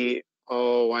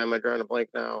why am I drawing a blank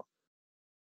now?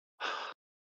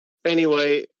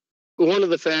 Anyway, one of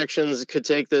the factions could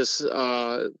take this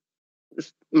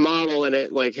model, and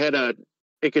it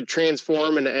could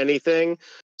transform into anything.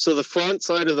 So the front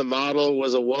side of the model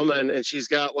was a woman, and she's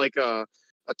got like a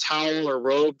towel or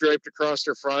robe draped across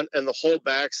her front, and the whole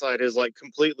backside is like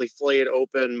completely flayed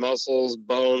open, muscles,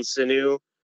 bones, sinew.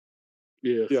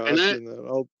 Yeah, I've seen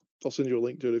that. I'll send you a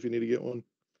link to it if you need to get one.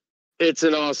 It's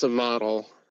an awesome model.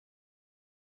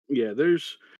 Yeah,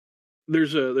 there's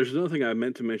another thing I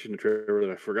meant to mention to Trevor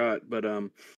that I forgot, but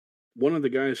one of the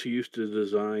guys who used to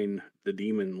design the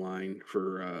demon line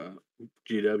for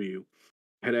GW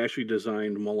had actually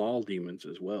designed Malal demons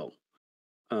as well.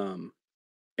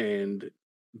 And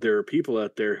there are people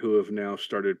out there who have now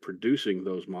started producing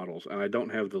those models, and I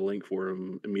don't have the link for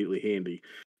them immediately handy,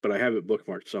 but I have it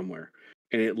bookmarked somewhere.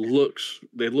 And they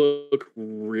look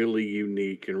really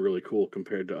unique and really cool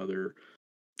compared to other,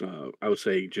 I would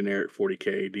say, generic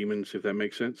 40K demons, if that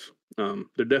makes sense.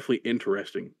 They're definitely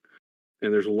interesting.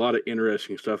 And there's a lot of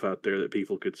interesting stuff out there that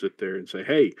people could sit there and say,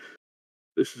 hey,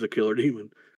 this is a killer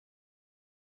demon.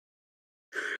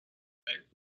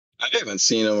 I haven't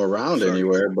seen them around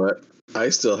anywhere, but I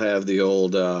still have the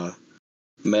old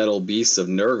metal beasts of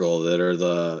Nurgle that are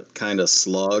the kind of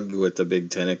slug with the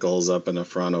big tentacles up in the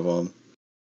front of them.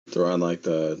 They're on like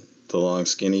the long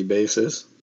skinny bases.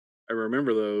 I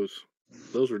remember those.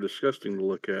 Those were disgusting to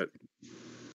look at.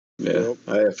 Yeah,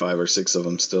 I have 5 or 6 of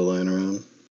them still laying around.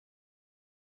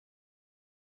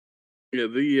 Yeah,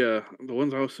 the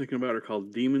ones I was thinking about are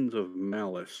called Demons of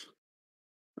Malice.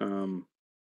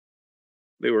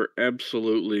 They were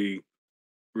absolutely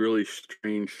really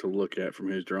strange to look at from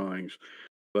his drawings.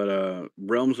 But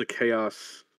Realms of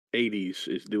Chaos 80s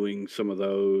is doing some of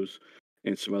those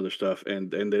and some other stuff,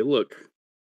 and they look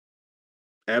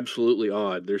absolutely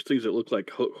odd. There's things that look like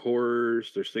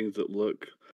horrors. There's things that look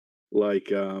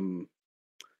like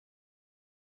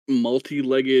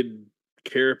multi-legged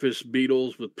carapace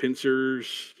beetles with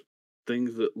pincers.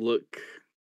 Things that look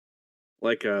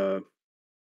like a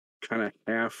kind of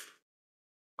half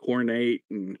cornate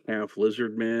and half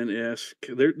lizardman-esque.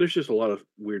 There's just a lot of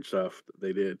weird stuff that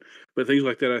they did. But things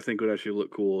like that I think would actually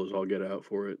look cool as I'll get out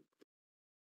for it.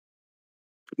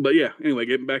 But yeah, anyway,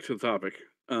 getting back to the topic.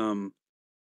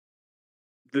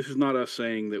 This is not us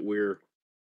saying that we're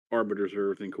arbiters of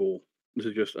everything cool. This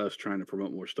is just us trying to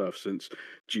promote more stuff, since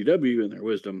GW, in their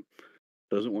wisdom,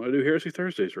 doesn't want to do Heresy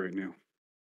Thursdays right now.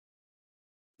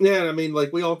 Yeah, I mean,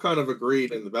 like, we all kind of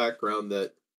agreed in the background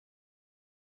that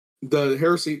the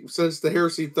Heresy, since the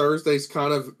Heresy Thursdays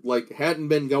kind of like hadn't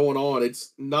been going on,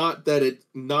 it's not that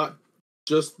not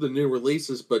just the new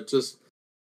releases, but just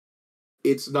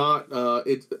it's not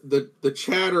it's the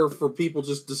chatter for people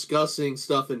just discussing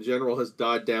stuff in general has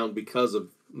died down because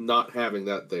of not having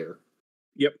that there.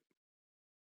 Yep.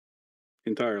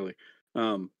 Entirely.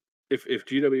 If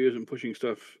GW isn't pushing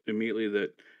stuff immediately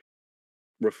that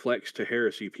reflects to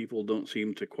Heresy, people don't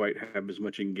seem to quite have as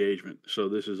much engagement. So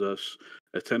this is us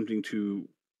attempting to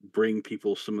bring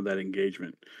people some of that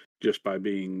engagement just by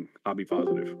being hobby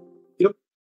positive. Yep.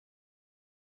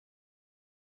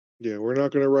 Yeah, we're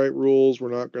not going to write rules. We're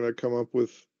not going to come up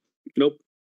with Nope.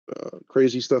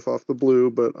 Crazy stuff off the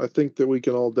blue, but I think that we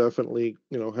can all definitely,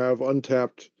 have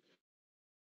untapped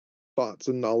thoughts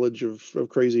and knowledge of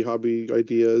crazy hobby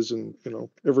ideas, and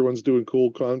everyone's doing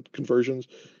cool conversions.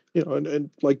 And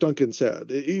like Duncan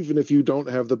said, even if you don't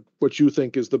have what you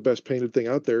think is the best painted thing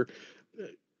out there,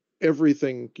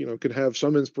 everything can have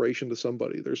some inspiration to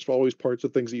somebody. There's always parts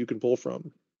of things that you can pull from.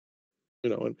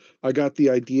 And I got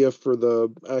the idea for the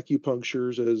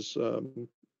acupunctures as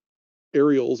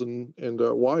aerials and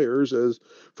wires as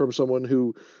from someone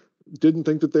who didn't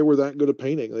think that they were that good at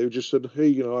painting. They just said,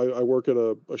 hey, I work at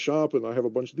a shop and I have a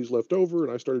bunch of these left over,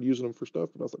 and I started using them for stuff.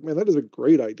 And I was like, man, that is a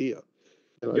great idea.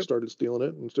 And I started stealing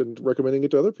it and recommending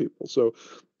it to other people. So,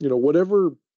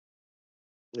 whatever,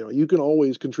 you can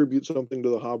always contribute something to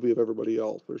the hobby of everybody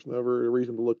else. There's never a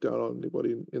reason to look down on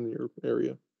anybody in your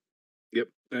area. Yep.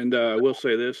 And I will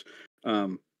say this, I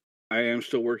am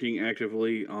still working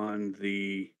actively on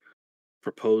the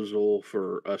proposal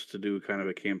for us to do kind of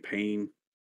a campaign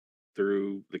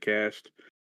through the cast,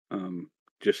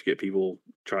 just to get people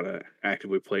try to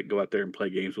actively go out there and play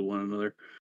games with one another.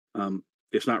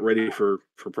 It's not ready for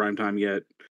prime time yet,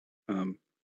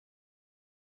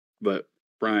 but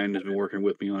Brian has been working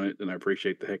with me on it, and I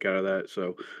appreciate the heck out of that.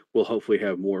 So we'll hopefully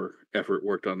have more effort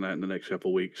worked on that in the next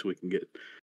couple of weeks so we can get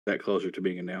that closer to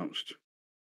being announced.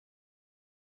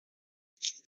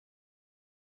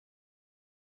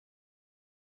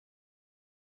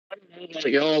 I don't know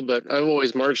about y'all, but I've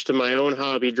always marched to my own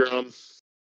hobby drum.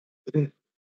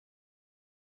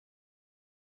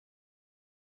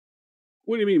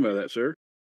 What do you mean by that, sir?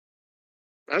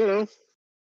 I don't know.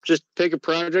 Just pick a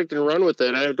project and run with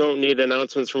it. I don't need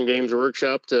announcements from Games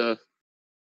Workshop to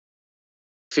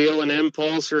feel an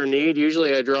impulse or a need.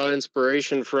 Usually I draw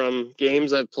inspiration from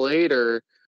games I've played or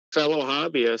fellow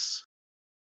hobbyists.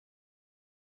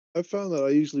 I found that I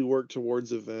usually work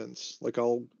towards events. Like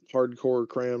I'll hardcore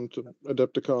cram to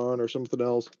Adepticon or something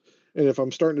else. And if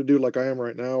I'm starting to do like I am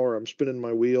right now, or I'm spinning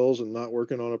my wheels and not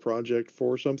working on a project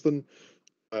for something,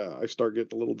 I start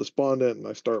getting a little despondent, and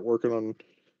I start working on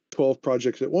 12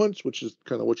 projects at once, which is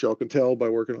kind of what y'all can tell by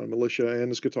working on Militia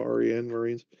and Scutari and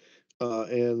Marines.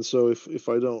 And so if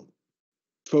I don't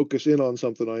focus in on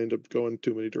something, I end up going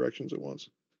too many directions at once.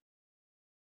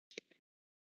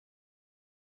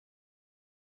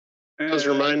 It does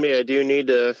remind me I do need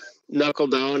to knuckle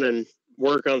down and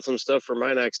work on some stuff for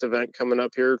my next event coming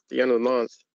up here at the end of the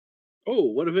month. Oh,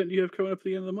 what event do you have coming up at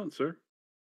the end of the month, sir?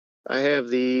 I have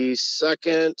the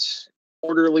second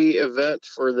quarterly event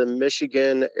for the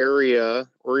Michigan area,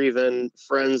 or even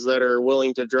friends that are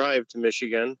willing to drive to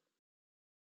Michigan,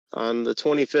 on the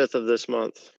 25th of this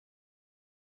month.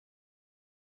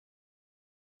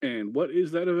 And what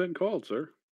is that event called, sir?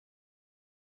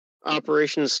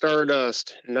 Operation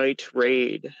Stardust Night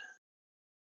Raid.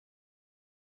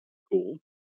 Cool.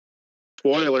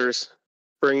 Spoilers.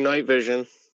 Bring night vision.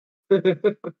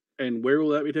 And where will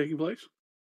that be taking place?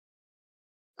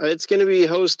 It's going to be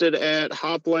hosted at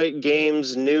Hoplite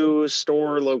Games' new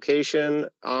store location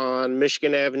on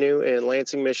Michigan Avenue in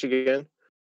Lansing, Michigan.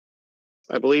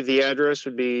 I believe the address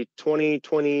would be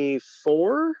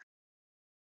 2024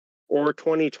 or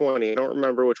 2020. I don't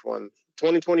remember which one.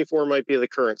 2024 might be the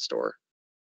current store.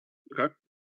 Okay.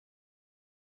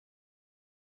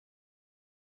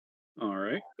 All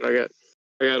right. I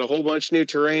got a whole bunch of new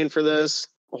terrain for this,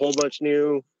 a whole bunch of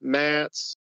new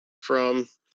mats from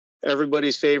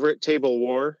everybody's favorite Table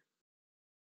War.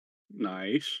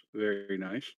 Nice. Very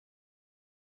nice.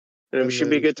 And it should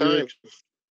be a good time.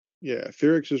 Yeah,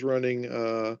 Theurix is running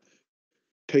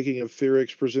Taking of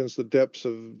Theurix Presents the Depths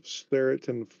of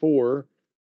Stheriton 4,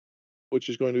 which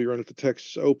is going to be run at the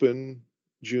Texas Open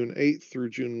June 8th through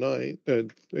June 9th,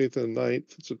 8th and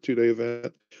 9th. It's a 2-day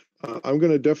event. I'm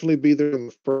going to definitely be there on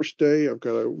the first day. I've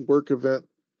got a work event.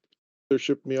 They're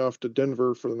shipping me off to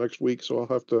Denver for the next week, so I'll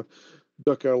have to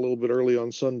duck out a little bit early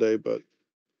on Sunday, but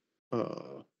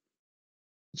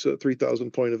it's a 3,000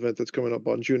 point event that's coming up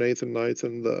on June 8th and 9th,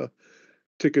 and the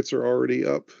tickets are already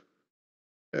up.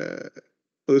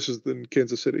 This is in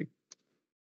Kansas City.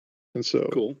 And so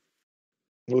Cool.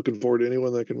 I'm looking forward to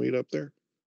anyone that can meet up there.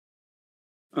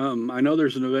 I know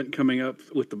there's an event coming up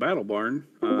with the Battle Barn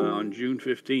on June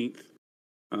 15th.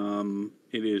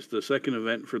 It is the second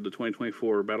event for the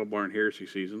 2024 Battle Barn Heresy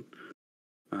season.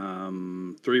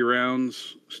 3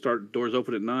 rounds, doors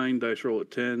open at 9, dice roll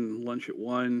at 10, lunch at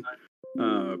 1,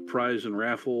 prize and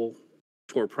raffle,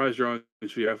 for prize drawings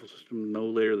via raffle system no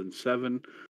later than 7,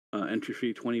 entry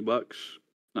fee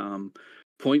 $20.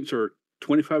 Points are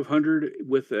 2,500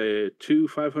 with 2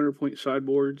 500-point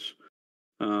sideboards.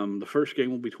 The first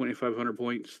game will be 2,500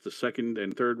 points. The second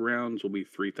and third rounds will be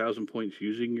 3,000 points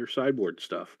using your sideboard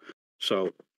stuff.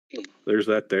 So there's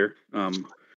that there.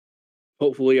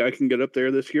 Hopefully I can get up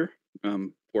there this year,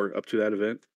 or up to that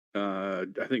event. I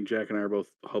think Jack and I are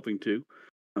both hoping to.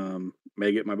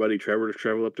 May get my buddy Trevor to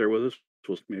travel up there with us.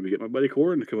 We'll maybe get my buddy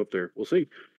Corin to come up there. We'll see.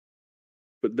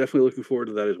 But definitely looking forward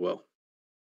to that as well.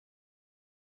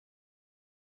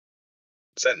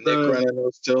 Is that Nick running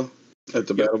those still at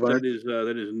the Battle Barn? That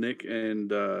is Nick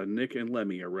and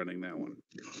Lemmy are running that one.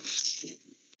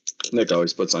 Nick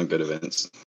always puts on good events.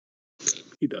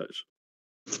 He does.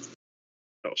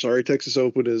 Oh, sorry. Texas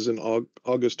Open is in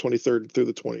August 23rd through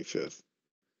the 25th.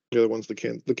 The other one's the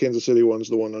Kansas City one's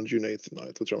the one on June 8th and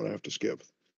 9th, which I'm going to have to skip.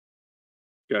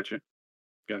 Gotcha.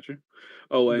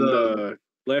 Oh, and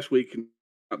last week,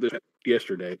 not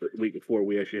yesterday, but the week before,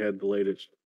 we actually had the latest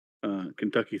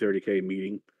Kentucky 30K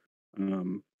meeting.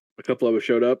 A couple of us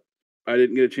showed up. I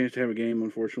didn't get a chance to have a game,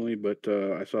 unfortunately, but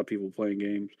I saw people playing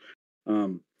games.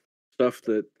 Stuff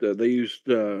that they used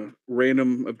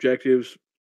random objectives,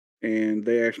 and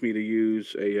they asked me to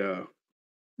use to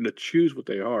choose what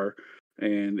they are.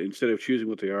 And instead of choosing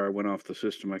what they are, I went off the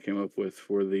system I came up with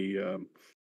for the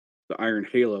Iron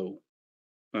Halo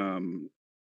kind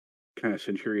of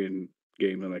Centurion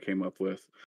game that I came up with.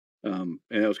 And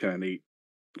that was kind of neat,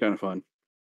 kind of fun.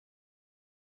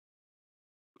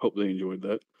 Hope they enjoyed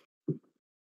that.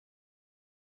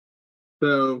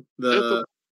 So go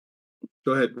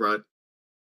ahead, Brian.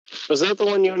 Was that the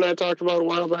one you and I talked about a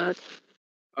while back?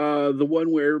 The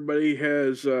one where everybody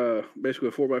has basically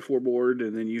a 4x4 board,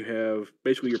 and then you have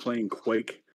basically you're playing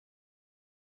Quake.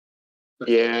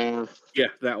 Yeah,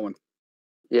 that one.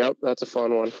 Yep, that's a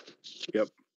fun one. Yep.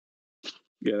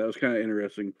 Yeah, that was kind of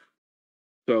interesting.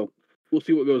 So we'll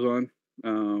see what goes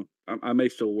on. I may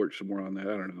still work some more on that.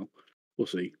 I don't know. We'll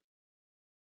see.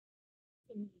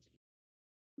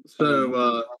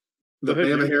 So the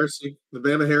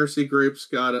Bama Heresy group's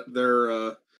got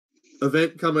their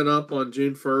event coming up on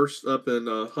June 1st up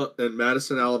in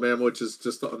Madison, Alabama, which is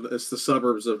it's the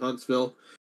suburbs of Huntsville.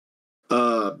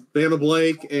 Bama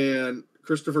Blake and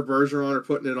Christopher Bergeron are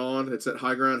putting it on. It's at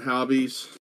High Ground Hobbies.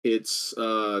 It's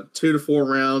 2 to 4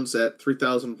 rounds at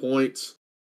 3,000 points.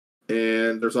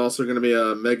 And there's also going to be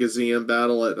a Mega ZM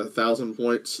battle at 1,000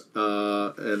 points.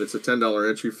 And it's a $10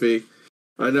 entry fee.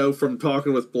 I know from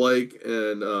talking with Blake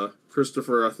and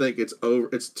Christopher, I think it's over.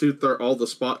 It's 2/3. All the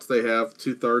spots they have,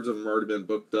 2/3 of them already been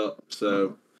booked up.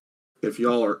 So if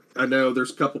y'all are, I know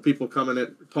there's a couple people talking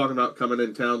about coming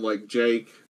in town, like Jake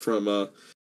from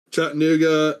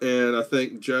Chattanooga, and I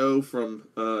think Joe from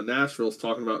Nashville's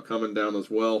talking about coming down as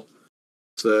well.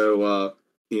 So a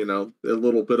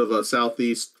little bit of a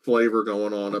southeast flavor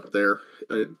going on up there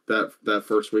that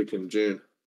first week in June.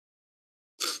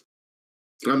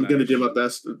 I'm going to do my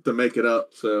best to make it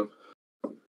up. So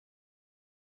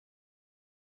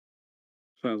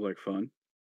sounds like fun.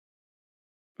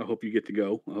 I hope you get to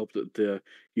go. I hope that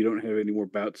you don't have any more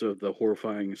bouts of the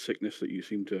horrifying sickness that you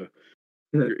seem to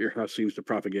your house seems to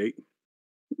propagate.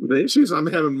 The issues I'm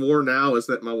having more now is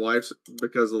that my wife's,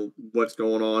 because of what's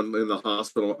going on in the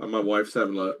hospital, my wife's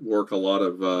having to work a lot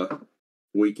of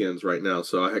weekends right now,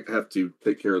 so I have to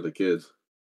take care of the kids.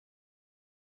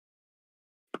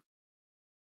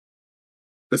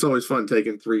 It's always fun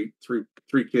taking three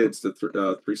kids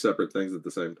to three separate things at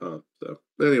the same time. So,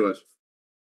 anyways,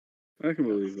 I can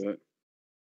believe that.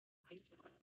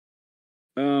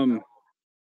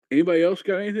 Anybody else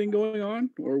got anything going on,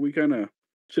 or are we kind of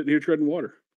sitting here treading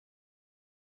water?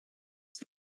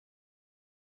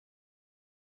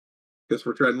 Guess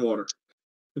we're treading water.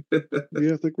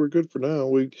 Yeah, I think we're good for now.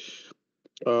 We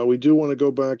do want to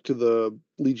go back to the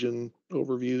Legion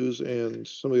overviews and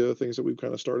some of the other things that we've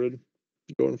kind of started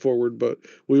going forward, but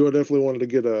we definitely wanted to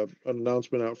get an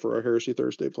announcement out for our Heresy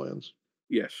Thursday plans.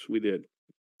 Yes, we did.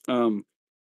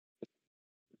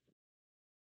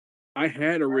 I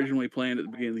had originally planned at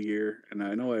the beginning of the year, and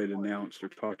I know I had announced or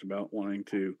talked about wanting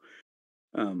to,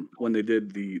 when they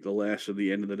did the last of the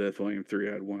End of the Death Volume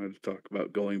 3, I'd wanted to talk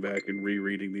about going back and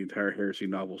rereading the entire Heresy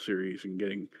novel series and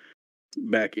getting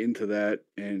back into that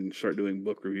and start doing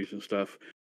book reviews and stuff.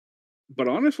 But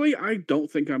honestly, I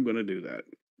don't think I'm going to do that.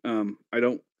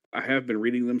 I have been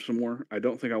reading them some more. I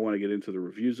don't think I want to get into the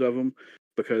reviews of them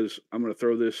because I'm going to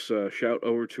throw this shout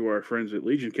over to our friends at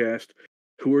Legion Cast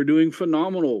who are doing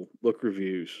phenomenal book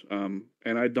reviews. And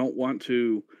I don't want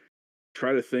to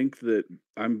try to think that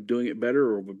I'm doing it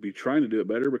better or would be trying to do it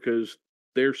better because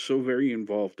they're so very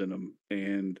involved in them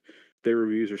and their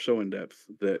reviews are so in depth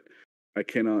that I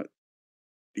cannot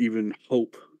even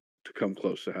hope to come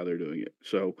close to how they're doing it.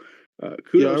 So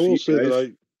kudos I will to say you guys.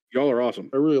 that Y'all are awesome.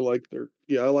 I really like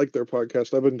I like their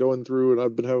podcast. I've been going through and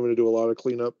I've been having to do a lot of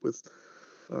cleanup with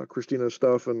Christina's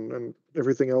stuff and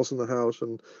everything else in the house.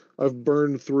 And I've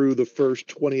burned through the first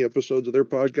 20 episodes of their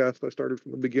podcast. I started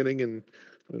from the beginning and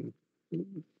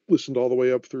listened all the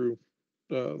way up through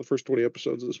the first 20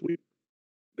 episodes this week.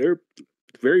 They're a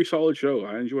very solid show.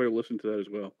 I enjoy listening to that as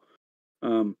well.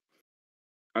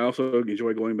 I also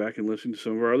enjoy going back and listening to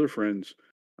some of our other friends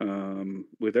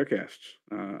with their casts.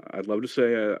 I'd love to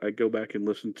say I go back and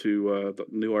listen to the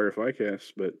new RFI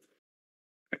casts, but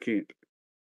I can't.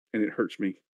 And it hurts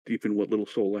me deep in what little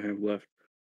soul I have left.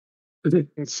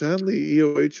 And sadly,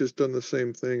 EOH has done the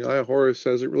same thing. Horus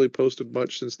hasn't really posted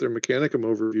much since their Mechanicum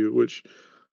overview, which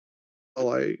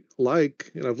I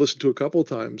like, and I've listened to a couple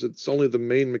times. It's only the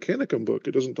main Mechanicum book.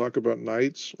 It doesn't talk about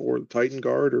Knights or the Titan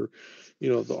Guard or,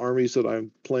 the armies that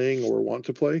I'm playing or want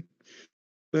to play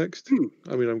next.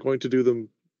 I mean, I'm going to do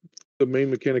the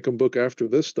main Mechanicum book after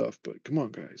this stuff, but come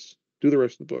on, guys, do the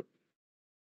rest of the book.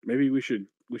 Maybe we should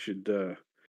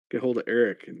get hold of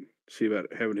Eric and see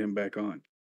about having him back on.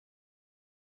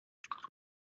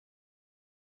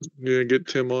 Yeah, get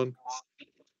Tim on.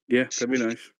 Yeah, that'd be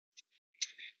nice.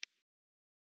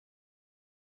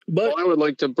 But I would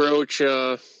like to broach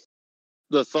the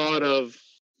thought of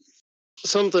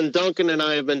something Duncan and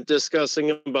I have been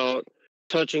discussing about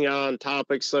touching on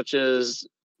topics such as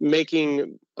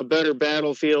making a better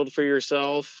battlefield for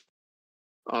yourself,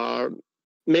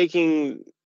 making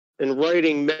and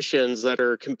writing missions that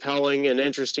are compelling and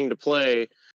interesting to play.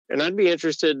 And I'd be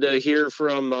interested to hear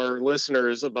from our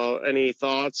listeners about any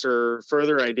thoughts or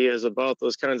further ideas about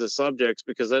those kinds of subjects,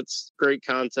 because that's great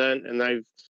content. And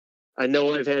I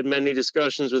know I've had many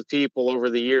discussions with people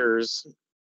over the years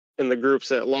in the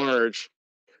groups at large.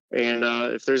 And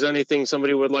if there's anything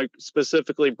somebody would like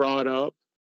specifically brought up,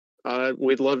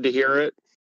 we'd love to hear it.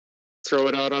 Throw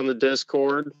it out on the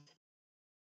Discord.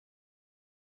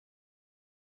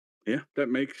 Yeah, that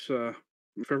makes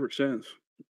perfect sense.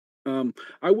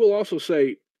 I will also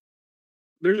say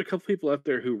there's a couple people out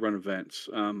there who run events.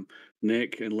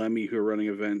 Nick and Lemmy who are running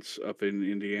events up in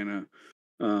Indiana.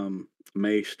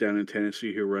 Mace down in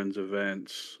Tennessee who runs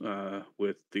events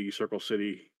with the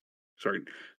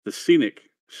the Scenic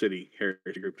City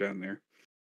Heresy group down there.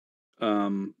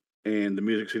 And the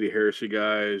Music City Heresy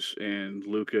guys and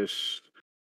Lucas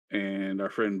and our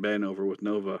friend Ben over with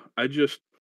Nova.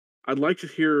 I'd like to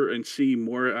hear and see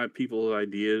more people's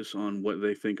ideas on what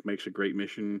they think makes a great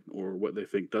mission or what they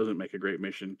think doesn't make a great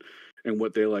mission and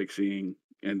what they like seeing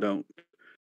and don't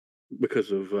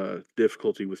because of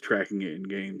difficulty with tracking it in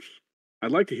games.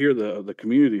 I'd like to hear the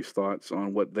community's thoughts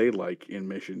on what they like in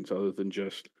missions other than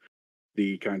just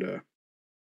the kind of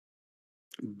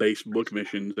base book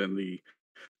missions and the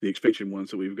expansion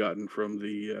ones that we've gotten from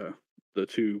the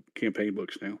 2 campaign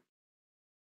books now.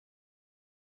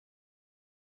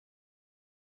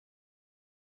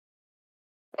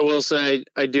 I will say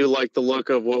I do like the look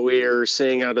of what we are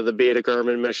seeing out of the Beta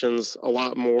Garmin missions a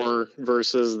lot more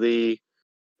versus the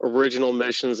original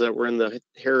missions that were in the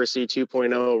Heresy 2.0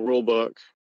 rulebook,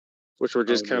 which were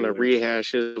just kind of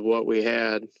rehashes of what we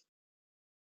had.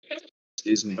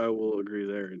 Excuse me. I will agree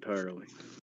there entirely.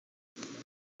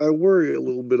 I worry a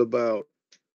little bit about,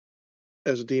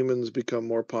 as demons become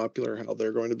more popular, how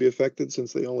they're going to be affected,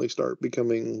 since they only start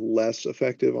becoming less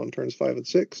effective on turns 5 and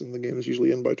 6, and the game is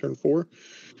usually in by turn 4.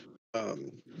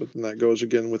 But then that goes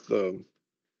again with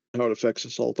how it affects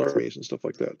assault armies and stuff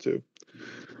like that too.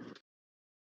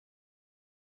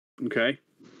 Okay.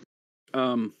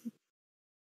 I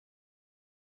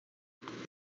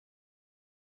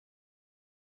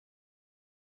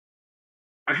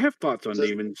have thoughts on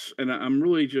demons, and I'm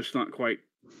really just not quite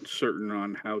certain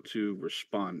on how to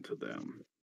respond to them.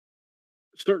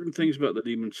 Certain things about the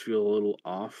demons feel a little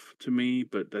off to me,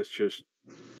 but that's just...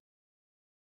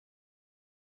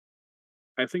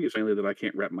 I think it's mainly that I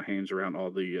can't wrap my hands around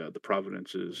all the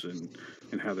providences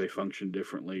and how they function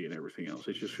differently and everything else.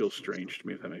 It just feels strange to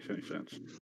me, if that makes any sense.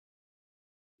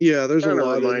 Yeah, there's a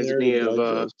lot reminds in there. me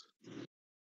of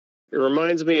it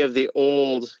reminds me of the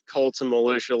old Cult and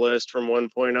Militia list from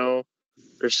 1.0,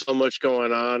 there's so much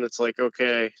going on. It's like,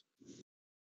 okay,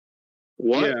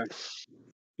 what?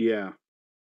 Yeah.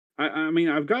 I mean,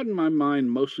 I've gotten my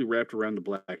mind mostly wrapped around the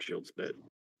Black Shields bit,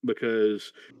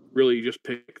 because really you just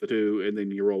pick the two and then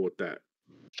you roll with that.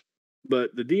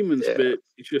 But the Demons bit,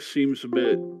 it just seems a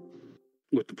bit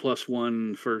with the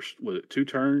 +1 first, was it 2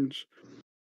 turns?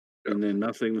 And then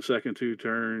nothing the second 2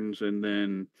 turns, and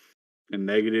then a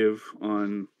negative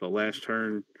on the last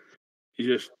turn. It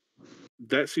just,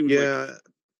 that seems like the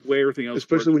way everything else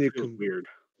especially works, when you weird.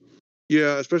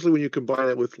 Yeah, especially when you combine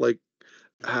it with like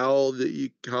how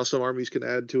some armies can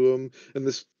add to them, and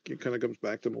this kind of comes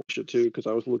back to militia too, because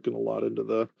I was looking a lot into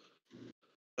the.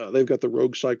 They've got the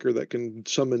rogue psyker that can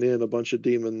summon in a bunch of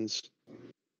demons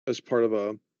as part of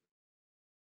an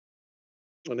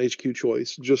HQ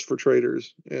choice just for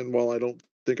traders. And while I don't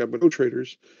think I'm going to go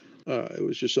traders, it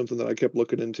was just something that I kept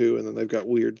looking into, and then they've got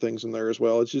weird things in there as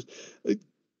well. It's just.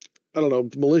 I don't know.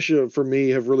 Militia for me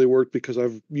have really worked because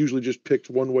I've usually just picked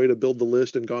one way to build the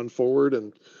list and gone forward.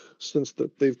 And since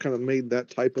they've kind of made that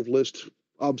type of list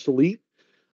obsolete,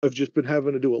 I've just been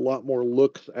having to do a lot more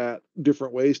looks at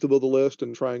different ways to build a list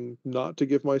and trying not to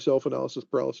give myself analysis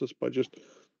paralysis by just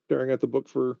staring at the book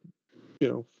for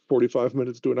 45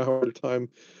 minutes to an hour at a time,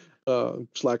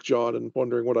 slack-jawed and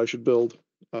wondering what I should build.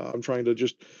 I'm trying to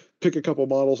just pick a couple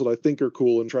models that I think are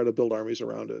cool and try to build armies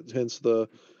around it. Hence the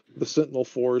Sentinel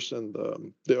Force and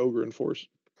the Ogre Force.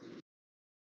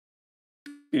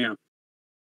 Yeah.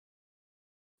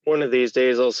 One of these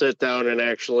days I'll sit down and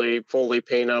actually fully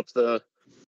paint up the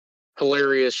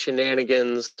hilarious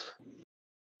shenanigans.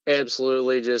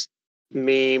 Absolutely just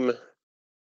meme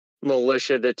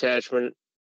militia detachment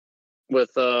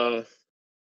with what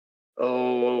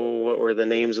were the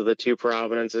names of the 2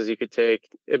 provinces you could take?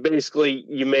 It basically,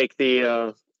 you make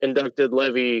the inducted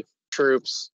levy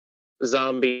troops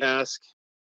zombie-esque.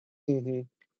 Mm-hmm.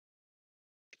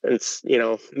 It's,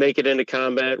 make it into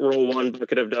combat, roll 1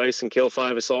 bucket of dice, and kill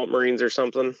 5 assault marines or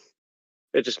something.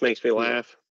 It just makes me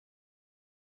laugh.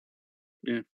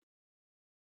 Yeah.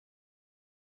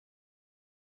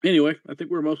 Anyway, I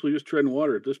think we're mostly just treading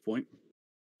water at this point.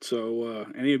 So,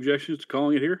 any objections to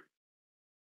calling it here?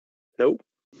 Nope.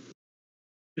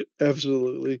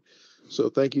 Absolutely. So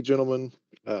thank you, gentlemen.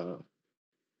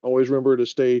 Always remember to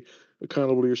stay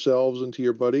accountable to yourselves and to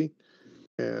your buddy,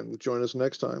 and join us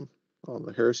next time on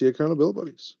the Heresy Accountability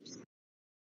Buddies.